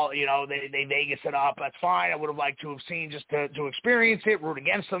know all. They Vegas it up. That's fine. I would have liked to have seen just to experience it, root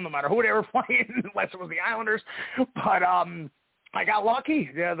against them, no matter who they were playing, unless it was the Islanders. But I got lucky.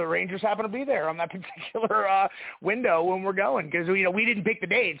 Yeah, the Rangers happened to be there on that particular window when we're going because we didn't pick the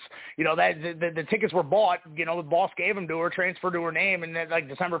dates. That the tickets were bought. The boss gave them to her, transferred to her name, and then like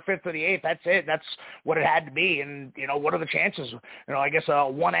December 5th or the 8th. That's it. That's what it had to be. And what are the chances? I guess a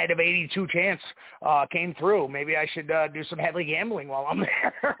 1 out of 82 chance came through. Maybe I should do some heavy gambling while I'm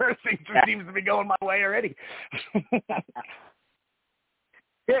there. Things seems to be going my way already.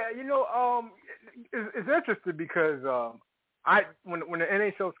 Yeah, it's interesting because. When the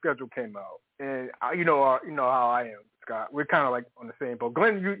NHL schedule came out, and you know how I am, Scott. We're kind of like on the same boat.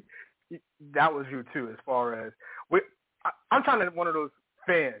 Glenn, that was you too. As far as I'm trying to one of those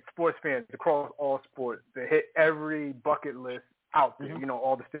sports fans across all sports that hit every bucket list out there. Mm-hmm.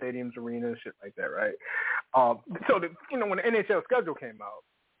 All the stadiums, arenas, shit like that, right? So when the NHL schedule came out,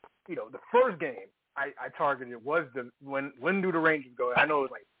 the first game I targeted was when do the Rangers go? I know it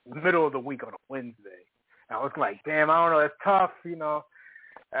was like middle of the week on a Wednesday. I was like, damn, I don't know, that's tough,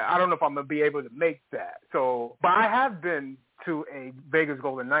 I don't know if I'm going to be able to make that. So, but I have been to a Vegas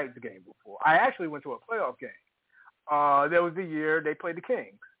Golden Knights game before. I actually went to a playoff game. There was the year they played the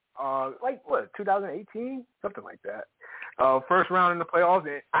Kings. 2018? Something like that. First round in the playoffs,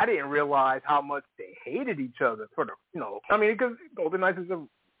 and I didn't realize how much they hated each other for because Golden Knights is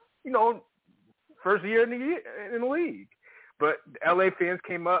first year in the league. But LA fans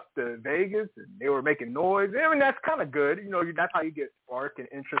came up to Vegas and they were making noise. I mean, that's kind of good. That's how you get spark and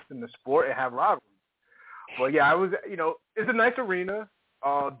interest in the sport and have rivalries. But yeah, it's a nice arena.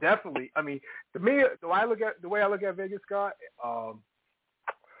 Definitely. I mean, to me, the way I look at Vegas, Scott,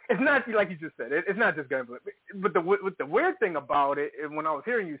 it's not like you just said. It's not just gambling. But the weird thing about it, and when I was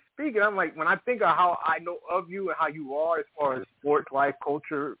hearing you speak, and I'm like, when I think of how I know of you and how you are as far as sports, life,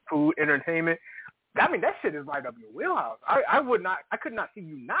 culture, food, entertainment. I mean, that shit is right up your wheelhouse. I could not see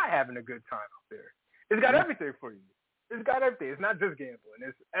you not having a good time out there. It's got everything for you. It's got everything. It's not just gambling.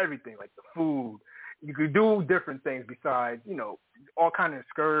 It's everything, like the food. You could do different things besides, all kind of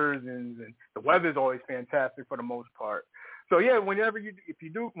excursions, and the weather's always fantastic for the most part. So yeah, when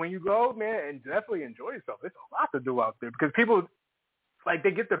you go, man, and definitely enjoy yourself. There's a lot to do out there because people,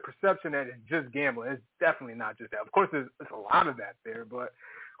 they get the perception that it's just gambling. It's definitely not just that. Of course, there's a lot of that there, but.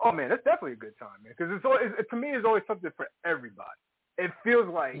 Oh, man, that's definitely a good time, man, because to me, it's always something for everybody. It feels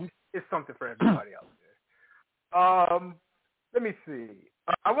like it's something for everybody out there. Let me see.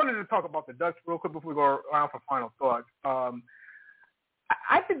 I wanted to talk about the Ducks real quick before we go around for final thoughts.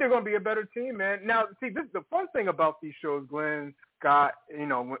 I think they're going to be a better team, man. Now, see, this is the fun thing about these shows, Glenn, Scott. You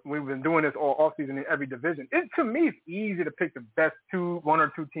know, we've been doing this all offseason in every division. To me, it's easy to pick the best one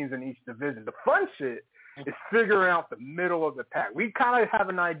or two teams in each division. The fun shit is figuring out the middle of the pack. We kind of have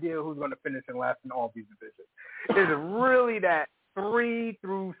an idea who's going to finish in last in all these divisions. It's really that 3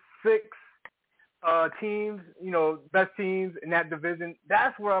 through 6 teams, you know, best teams in that division.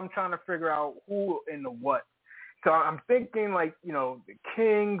 That's where I'm trying to figure out who and the what. So I'm thinking like, you know, the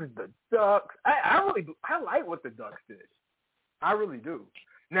Kings, the Ducks. I like what the Ducks did. I really do.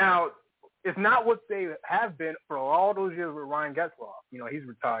 Now, it's not what they have been for all those years with Ryan Getzlaf. You know, he's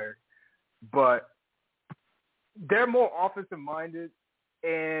retired. But they're more offensive-minded.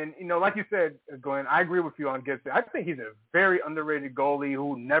 And, you know, like you said, Glenn, I agree with you on Getzlaf. I think he's a very underrated goalie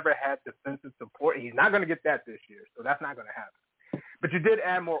who never had defensive support. He's not going to get that this year, so that's not going to happen. But you did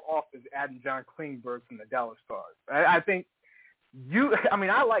add more offense, adding John Klingberg from the Dallas Stars. I think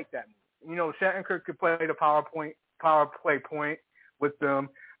I like that move. You know, Shattenkirk could play the power play point with them.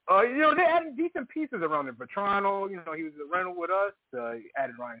 You know, they added decent pieces around it. Vetrano, you know, he was a rental with us.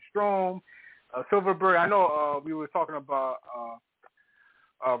 Added Ryan Strome. Silverberg, I know we were talking about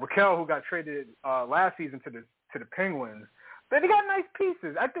Raquel, who got traded last season to the Penguins. But they got nice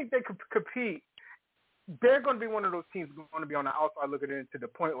pieces. I think they could compete. They're going to be one of those teams going to be on the outside looking into the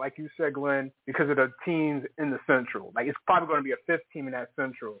point, like you said, Glenn, because of the teams in the Central. Like, it's probably going to be a fifth team in that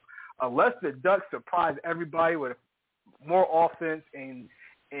Central. Unless the Ducks surprise everybody with more offense and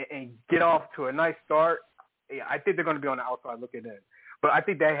get off to a nice start, I think they're going to be on the outside looking in. But I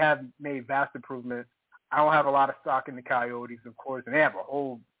think they have made vast improvements. I don't have a lot of stock in the Coyotes, of course, and they have a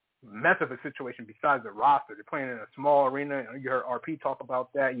whole mess of a situation besides the roster. They're playing in a small arena. You heard RP talk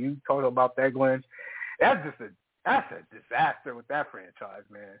about that. You talked about that, Glenn. That's a disaster with that franchise,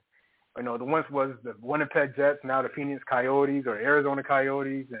 man. You know, the once was the Winnipeg Jets, now the Phoenix Coyotes or Arizona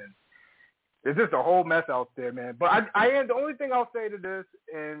Coyotes, and there's just a whole mess out there, man. But the only thing I'll say to this,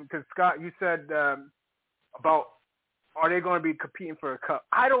 and because Scott, you said about are they going to be competing for a cup?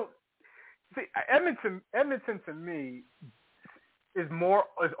 I don't see Edmonton to me is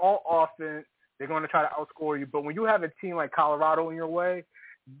all offense. They're going to try to outscore you, but when you have a team like Colorado in your way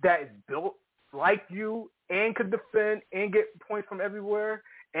that is built like you and could defend and get points from everywhere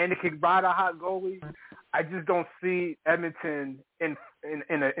and it could ride a hot goalie, I just don't see Edmonton in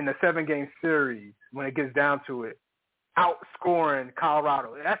a 7-game series when it gets down to it outscoring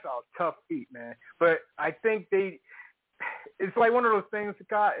Colorado. That's a tough feat, man. But I think it's like one of those things,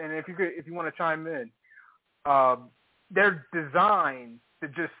 Scott, and if you want to chime in, they're designed to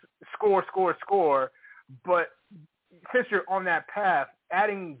just score, but since you're on that path,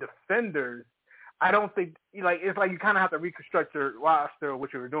 adding defenders, I don't think it's like you kind of have to reconstruct your roster,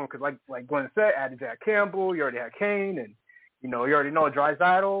 what you were doing, because like Glenn said, added Jack Campbell, you already had Kane, and you already know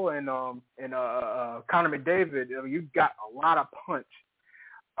Draisaitl and Connor McDavid. You got a lot of punch.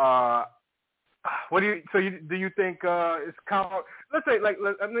 Do you think it's kind of, let's say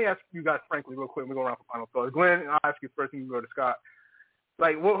let me ask you guys frankly real quick. We go around for final thoughts. Glenn, I'll ask you first, and you can go to Scott.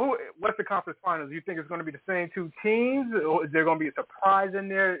 Like, what's the conference finals? Do you think it's going to be the same two teams, or is there going to be a surprise in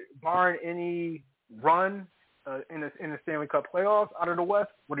there, barring any run in the Stanley Cup playoffs out of the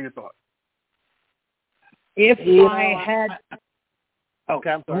West? What are your thoughts? If I had,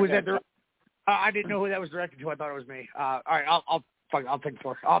 okay, who was that? I didn't know who that was directed to. I thought it was me. All right, I'll take the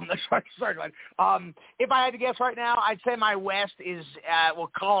floor. Sorry, Glenn. If I had to guess right now, I'd say my West is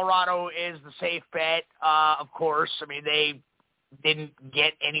Colorado is the safe bet. Of course, I mean they didn't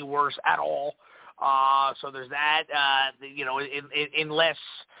get any worse at all. So there's that. Unless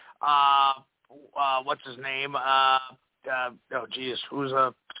what's his name? Who's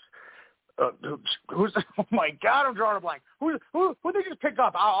oh my God, I'm drawing a blank. Who they just picked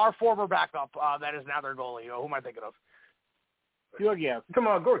up? Our former backup that is now their goalie. Who am I thinking of? Georgiev. Come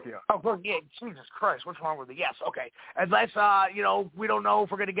on, Georgiev. Oh, Georgiev. Jesus Christ, what's wrong with it? Yes, okay. Unless, we don't know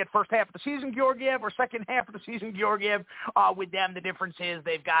if we're going to get first half of the season Georgiev or second half of the season Georgiev. With them, the difference is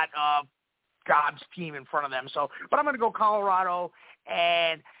they've got God's team in front of them. So, but I'm going to go Colorado,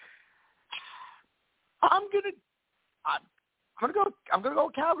 and I'm going to go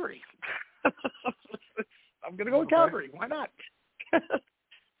Calgary. I'm going to go Calgary. Why not?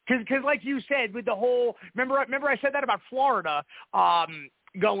 Because like you said, with the whole remember I said that about Florida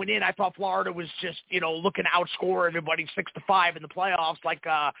going in. I thought Florida was just looking to outscore everybody 6-5 in the playoffs.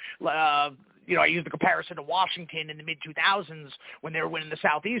 I used the comparison to Washington in the mid 2000s when they were winning the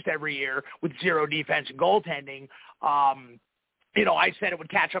Southeast every year with zero defense and goaltending. I said it would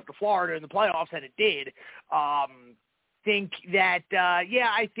catch up to Florida in the playoffs, and it did. think that,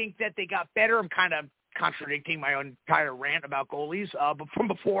 I think that they got better. I'm kind of contradicting my own entire rant about goalies from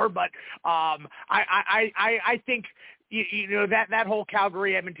before, but I think you know that whole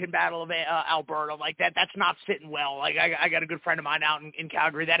Calgary Edmonton battle of Alberta, like that's not sitting well. Like I got a good friend of mine out in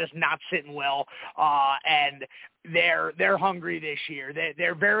Calgary, that is not sitting well, and they're hungry this year.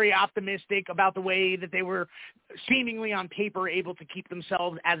 They're very optimistic about the way that they were seemingly on paper able to keep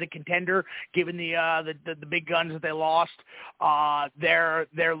themselves as a contender, given the big guns that they lost.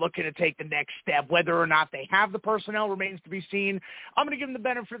 They're looking to take the next step. Whether or not they have the personnel remains to be seen. I'm going to give them the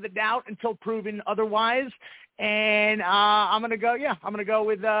benefit of the doubt until proven otherwise. And I'm gonna go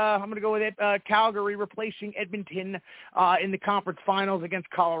with Calgary replacing Edmonton in the conference finals against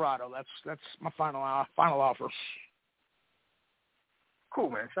Colorado. That's my final offer.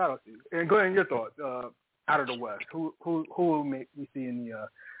 Cool, man. Shout out to you. And go ahead, your thoughts out of the West. Who will we see in the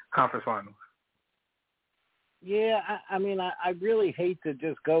conference finals? Yeah, I mean, I really hate to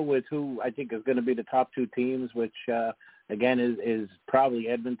just go with who I think is going to be the top two teams, which again is probably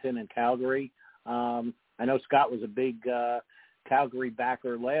Edmonton and Calgary. I know Scott was a big Calgary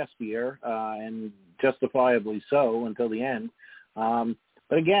backer last year, and justifiably so until the end.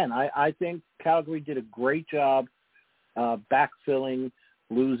 But again, I think Calgary did a great job backfilling,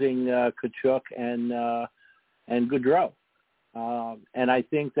 losing Tkachuk and Gaudreau. And I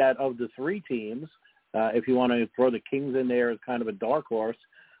think that of the three teams, if you want to throw the Kings in there as kind of a dark horse,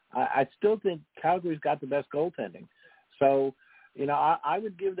 I still think Calgary's got the best goaltending. So, you know, I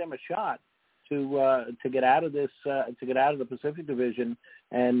would give them a shot to get out of this, to get out of the Pacific Division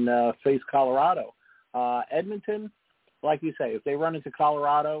and face Colorado. Edmonton, like you say, if they run into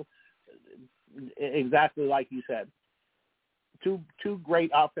Colorado, exactly like you said, two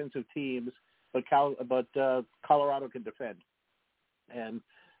great offensive teams, but Colorado can defend. And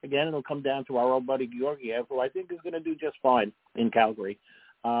again, it'll come down to our old buddy Georgiev, who I think is going to do just fine in Calgary.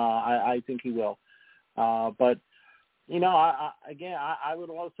 I think he will. But you know, I would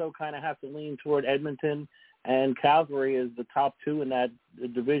also kind of have to lean toward Edmonton and Calgary as the top two in that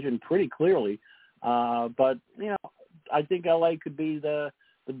division pretty clearly. But, you know, I think LA could be the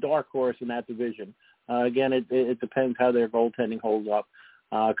dark horse in that division. Again, it depends how their goaltending holds up,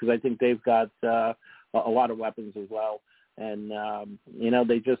 because I think they've got a lot of weapons as well. And, you know,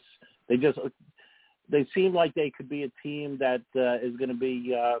 they seem like they could be a team that is going to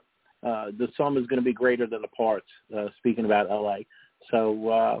be the sum is going to be greater than the parts, speaking about LA.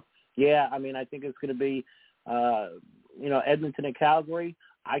 So, yeah, I mean, I think it's going to be, you know, Edmonton and Calgary.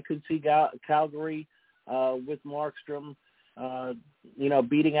 I could see Calgary with Markstrom, you know,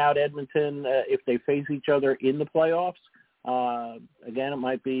 beating out Edmonton if they face each other in the playoffs. Again, it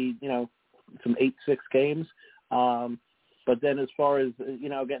might be, you know, some 8-6 games. But then as far as, you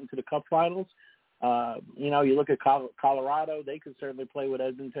know, getting to the Cup finals, you know, you look at Colorado, they could certainly play with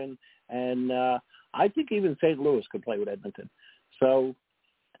Edmonton. And I think even St. Louis could play with Edmonton. So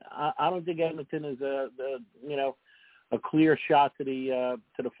I don't think Edmonton is you know, a clear shot to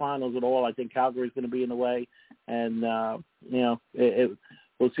the finals at all. I think Calgary's going to be in the way. And, you know,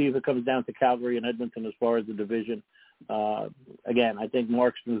 we'll see if it comes down to Calgary and Edmonton as far as the division. Again, I think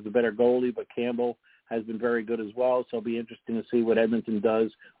Markstrom is the better goalie, but Campbell has been very good as well. So it'll be interesting to see what Edmonton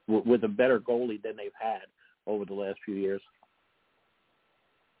does with a better goalie than they've had over the last few years.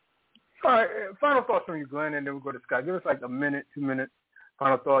 All right, final thoughts from you, Glenn, and then we'll go to Scott. Give us like a minute, 2 minutes,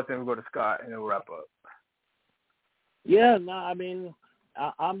 final thoughts, then we'll go to Scott, and then we'll wrap up. Yeah, no, I mean,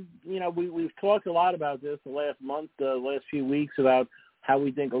 I'm, you know, we've talked a lot about this the last month, last few weeks about how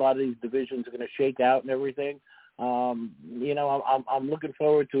we think a lot of these divisions are going to shake out and everything. You know, I'm looking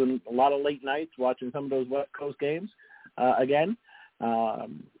forward to a lot of late nights watching some of those West Coast games again.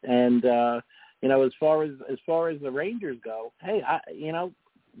 And you know, as far as the Rangers go, hey, you know,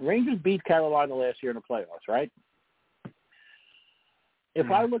 Rangers beat Carolina last year in the playoffs, right?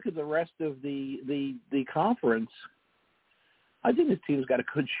 If I look at the rest of the conference, I think this team's got a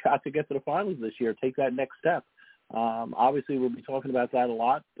good shot to get to the finals this year, take that next step. Obviously, we'll be talking about that a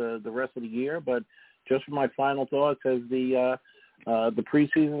lot the rest of the year, but just for my final thoughts as the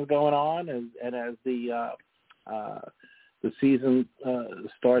preseason is going on and as the season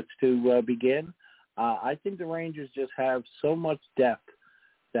starts to begin, I think the Rangers just have so much depth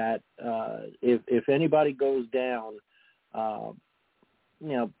that if anybody goes down, you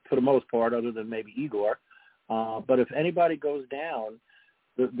know, for the most part, other than maybe Igor, but if anybody goes down,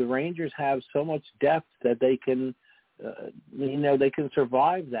 the Rangers have so much depth that they can, you know, they can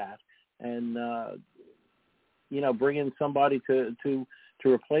survive that and, you know, bring in somebody to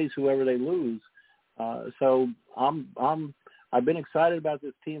replace whoever they lose. So I'm I've been excited about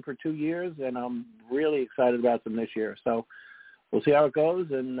this team for 2 years, and I'm really excited about them this year. So we'll see how it goes,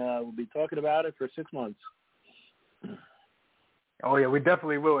 and we'll be talking about it for 6 months. Oh, yeah, we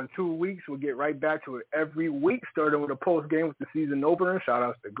definitely will. In 2 weeks, we'll get right back to it every week, starting with a post-game with the season opener.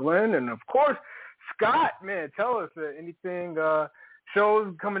 Shout-outs to Glenn. And, of course, Scott, man, tell us anything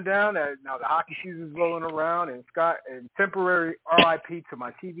shows coming down. Now the hockey season's rolling around, and Scott, and temporary RIP to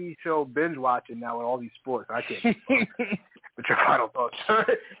my TV show binge-watching now with all these sports. I can't. But your final thoughts.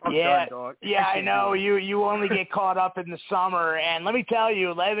 I'm done, dog. Yeah, I know. You only get caught up in the summer, and let me tell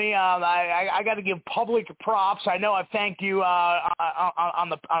you, I got to give public props. I know I thanked you on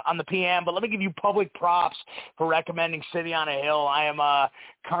the PM, but let me give you public props for recommending City on a Hill. I am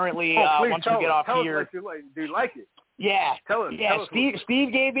currently once we get off here. Do you like it? Yeah, tell us.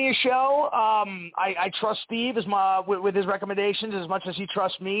 Steve gave me a show. I trust Steve with his recommendations as much as he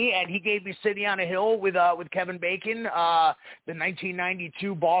trusts me, and he gave me City on a Hill with Kevin Bacon, the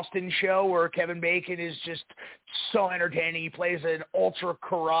 1992 Boston show where Kevin Bacon is just so entertaining. He plays an ultra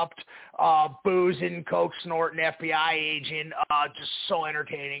corrupt, boozing, coke snorting FBI agent, just so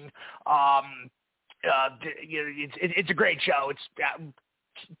entertaining. It's a great show. It's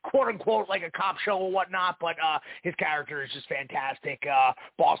quote unquote like a cop show or whatnot, but his character is just fantastic.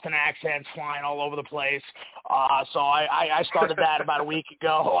 Boston accents flying all over the place. So I started that about a week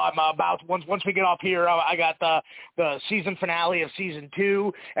ago. I'm about once we get off here, I got the season finale of season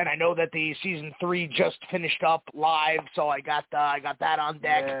 2, and I know that the season 3 just finished up live, so I got that on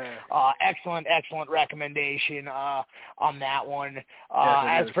deck. Yeah. Excellent recommendation on that one.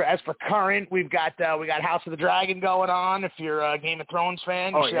 As for current, we got House of the Dragon going on. If you're a Game of Thrones fan,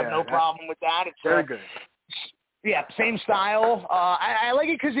 you should have no problem with that. It's very good. Yeah, same style. I like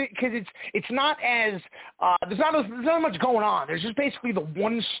it because it's not as there's not much going on. There's just basically the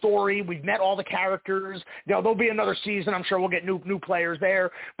one story. We've met all the characters. There'll be another season. I'm sure we'll get new players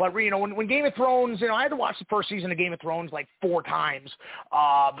there. But when Game of Thrones, I had to watch the first season of Game of Thrones like 4 times,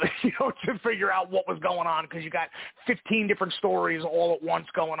 to figure out what was going on, because you got 15 different stories all at once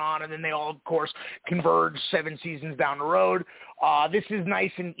going on, and then they all, of course, converge 7 seasons down the road. This is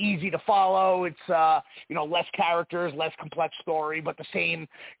nice and easy to follow. It's less characters, less complex story, but the same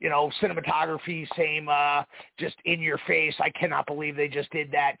cinematography, same just in your face. I cannot believe they just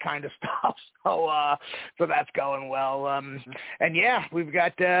did that kind of stuff. So that's going well. And yeah, we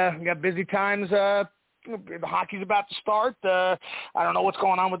got busy times. The hockey's about to start. I don't know what's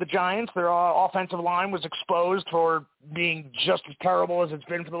going on with the Giants. Their offensive line was exposed for being just as terrible as it's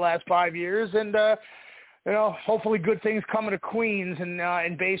been for the last 5 years, and hopefully good things coming to Queens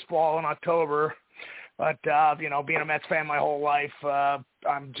in baseball in October. But, being a Mets fan my whole life,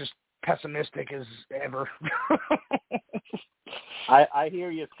 I'm just pessimistic as ever. I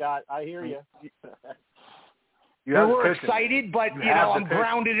hear you, Scott. I hear you. We're excited, but, I'm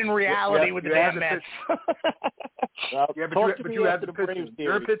grounded in reality with the damn Mets. Well, but you have the pitching.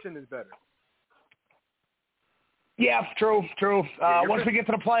 Your pitching is better. Yeah, true. Once we get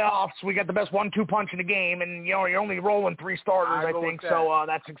to the playoffs, we got the best 1-2 punch in the game, and you're only rolling 3 starters, I think. So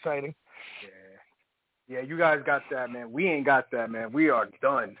that's exciting. Yeah, you guys got that, man. We ain't got that, man. We are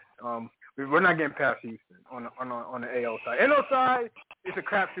done. We're not getting past Houston on the AL side. NL side, it's a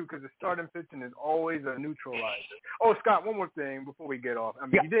crapshoot because the starting pitching is always a neutralizer. Oh, Scott, one more thing before we get off.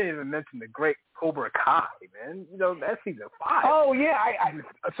 You didn't even mention the great Cobra Kai, man. That's season 5. Oh yeah,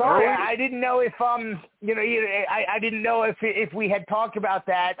 sorry, I didn't know if I didn't know if we had talked about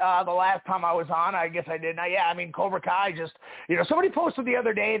that the last time I was on. I guess I didn't. Yeah, Cobra Kai just somebody posted the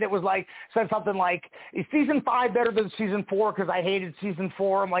other day that was said something like, is season 5 better than season 4 because I hated season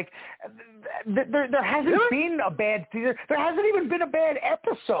 4. I'm like, there hasn't been a bad season. There hasn't even been a bad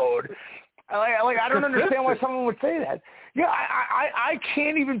episode. I don't understand why someone would say that. Yeah, I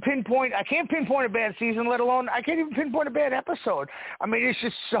can't even pinpoint. I can't pinpoint a bad season, let alone I can't even pinpoint a bad episode. It's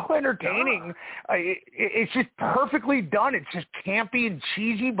just so entertaining. It's just perfectly done. It's just campy and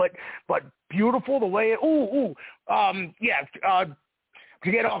cheesy, but beautiful the way it. To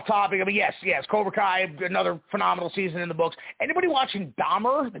get off topic, yes, Cobra Kai, another phenomenal season in the books. Anybody watching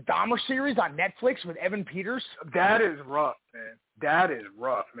Dahmer, the Dahmer series on Netflix with Evan Peters? That is rough,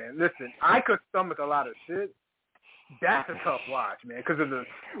 man. Listen, I could stomach a lot of shit. That's a tough watch, man, because of the,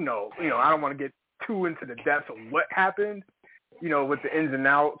 I don't want to get too into the depths of what happened, with the ins and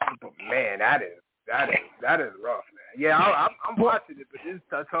outs. But man, that is rough, man. Yeah, I'm watching it, but it's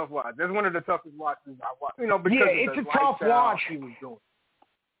a tough watch. That's one of the toughest watches I watch. Because it's a tough watch. He was doing.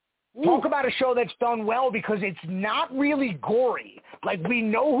 Talk about a show that's done well because it's not really gory. Like, we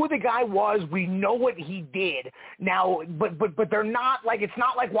know who the guy was. We know what he did. Now, but they're not, like, it's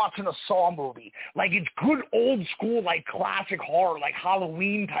not like watching a Saw movie. Like, it's good old school, like, classic horror, like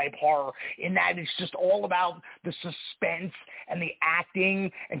Halloween-type horror, in that it's just all about the suspense and the acting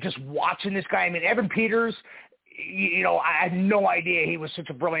and just watching this guy. I mean, Evan Peters, you know, I had no idea he was such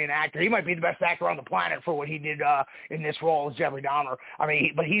a brilliant actor. He might be the best actor on the planet for what he did in this role as Jeffrey Dahmer. I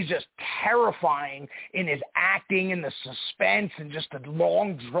mean, but he's just terrifying in his acting and the suspense and just the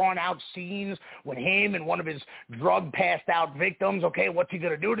long, drawn-out scenes with him and one of his drug-passed-out victims. Okay, what's he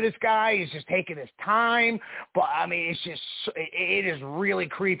going to do to this guy? He's just taking his time. But, I mean, it's just – it is really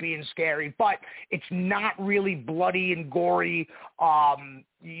creepy and scary. But it's not really bloody and gory.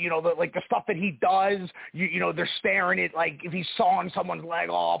 You know, like the stuff that he does, you know, they're staring at, like, if he's sawing someone's leg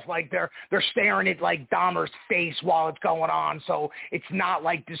off, like they're staring at, like, Dahmer's face while it's going on. So it's not,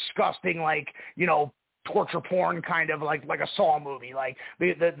 like, disgusting, like, you know, torture porn kind of like a Saw movie. Like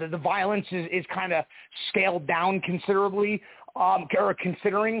the violence is kind of scaled down considerably, or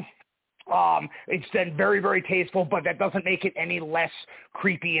considering. It's then very, very tasteful, but that doesn't make it any less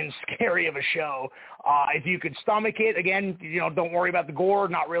creepy and scary of a show. If you could stomach it, again, you know, don't worry about the gore,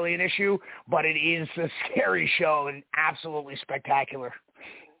 not really an issue, but it is a scary show and absolutely spectacular.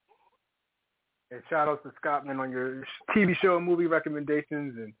 And shout out to Scottman on your TV show and movie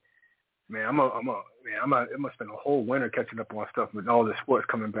recommendations. And man, I'm gonna spend a whole winter catching up on stuff with all the sports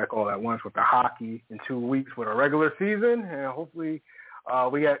coming back all at once with the hockey in 2 weeks with a regular season, and hopefully.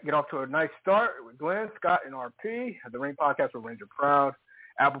 We get off to a nice start with Glenn, Scott, and RP. The Rink Podcast with Ranger Proud.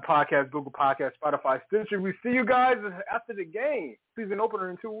 Apple Podcasts, Google Podcasts, Spotify, Stitcher. We see you guys after the game. Season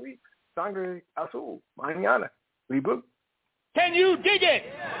opener in 2 weeks. Sangre Azul. Mañana. Blue Blue. Can you dig it?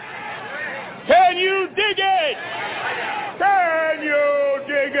 Can you dig it? Can you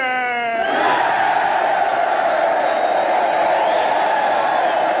dig it?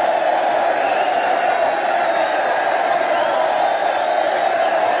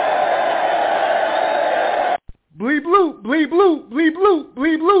 Bleed blue, bleed blue, bleed blue,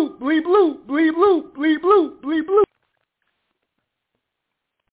 bleed blue, bleed blue, bleed blue, bleed blue, bleed blue.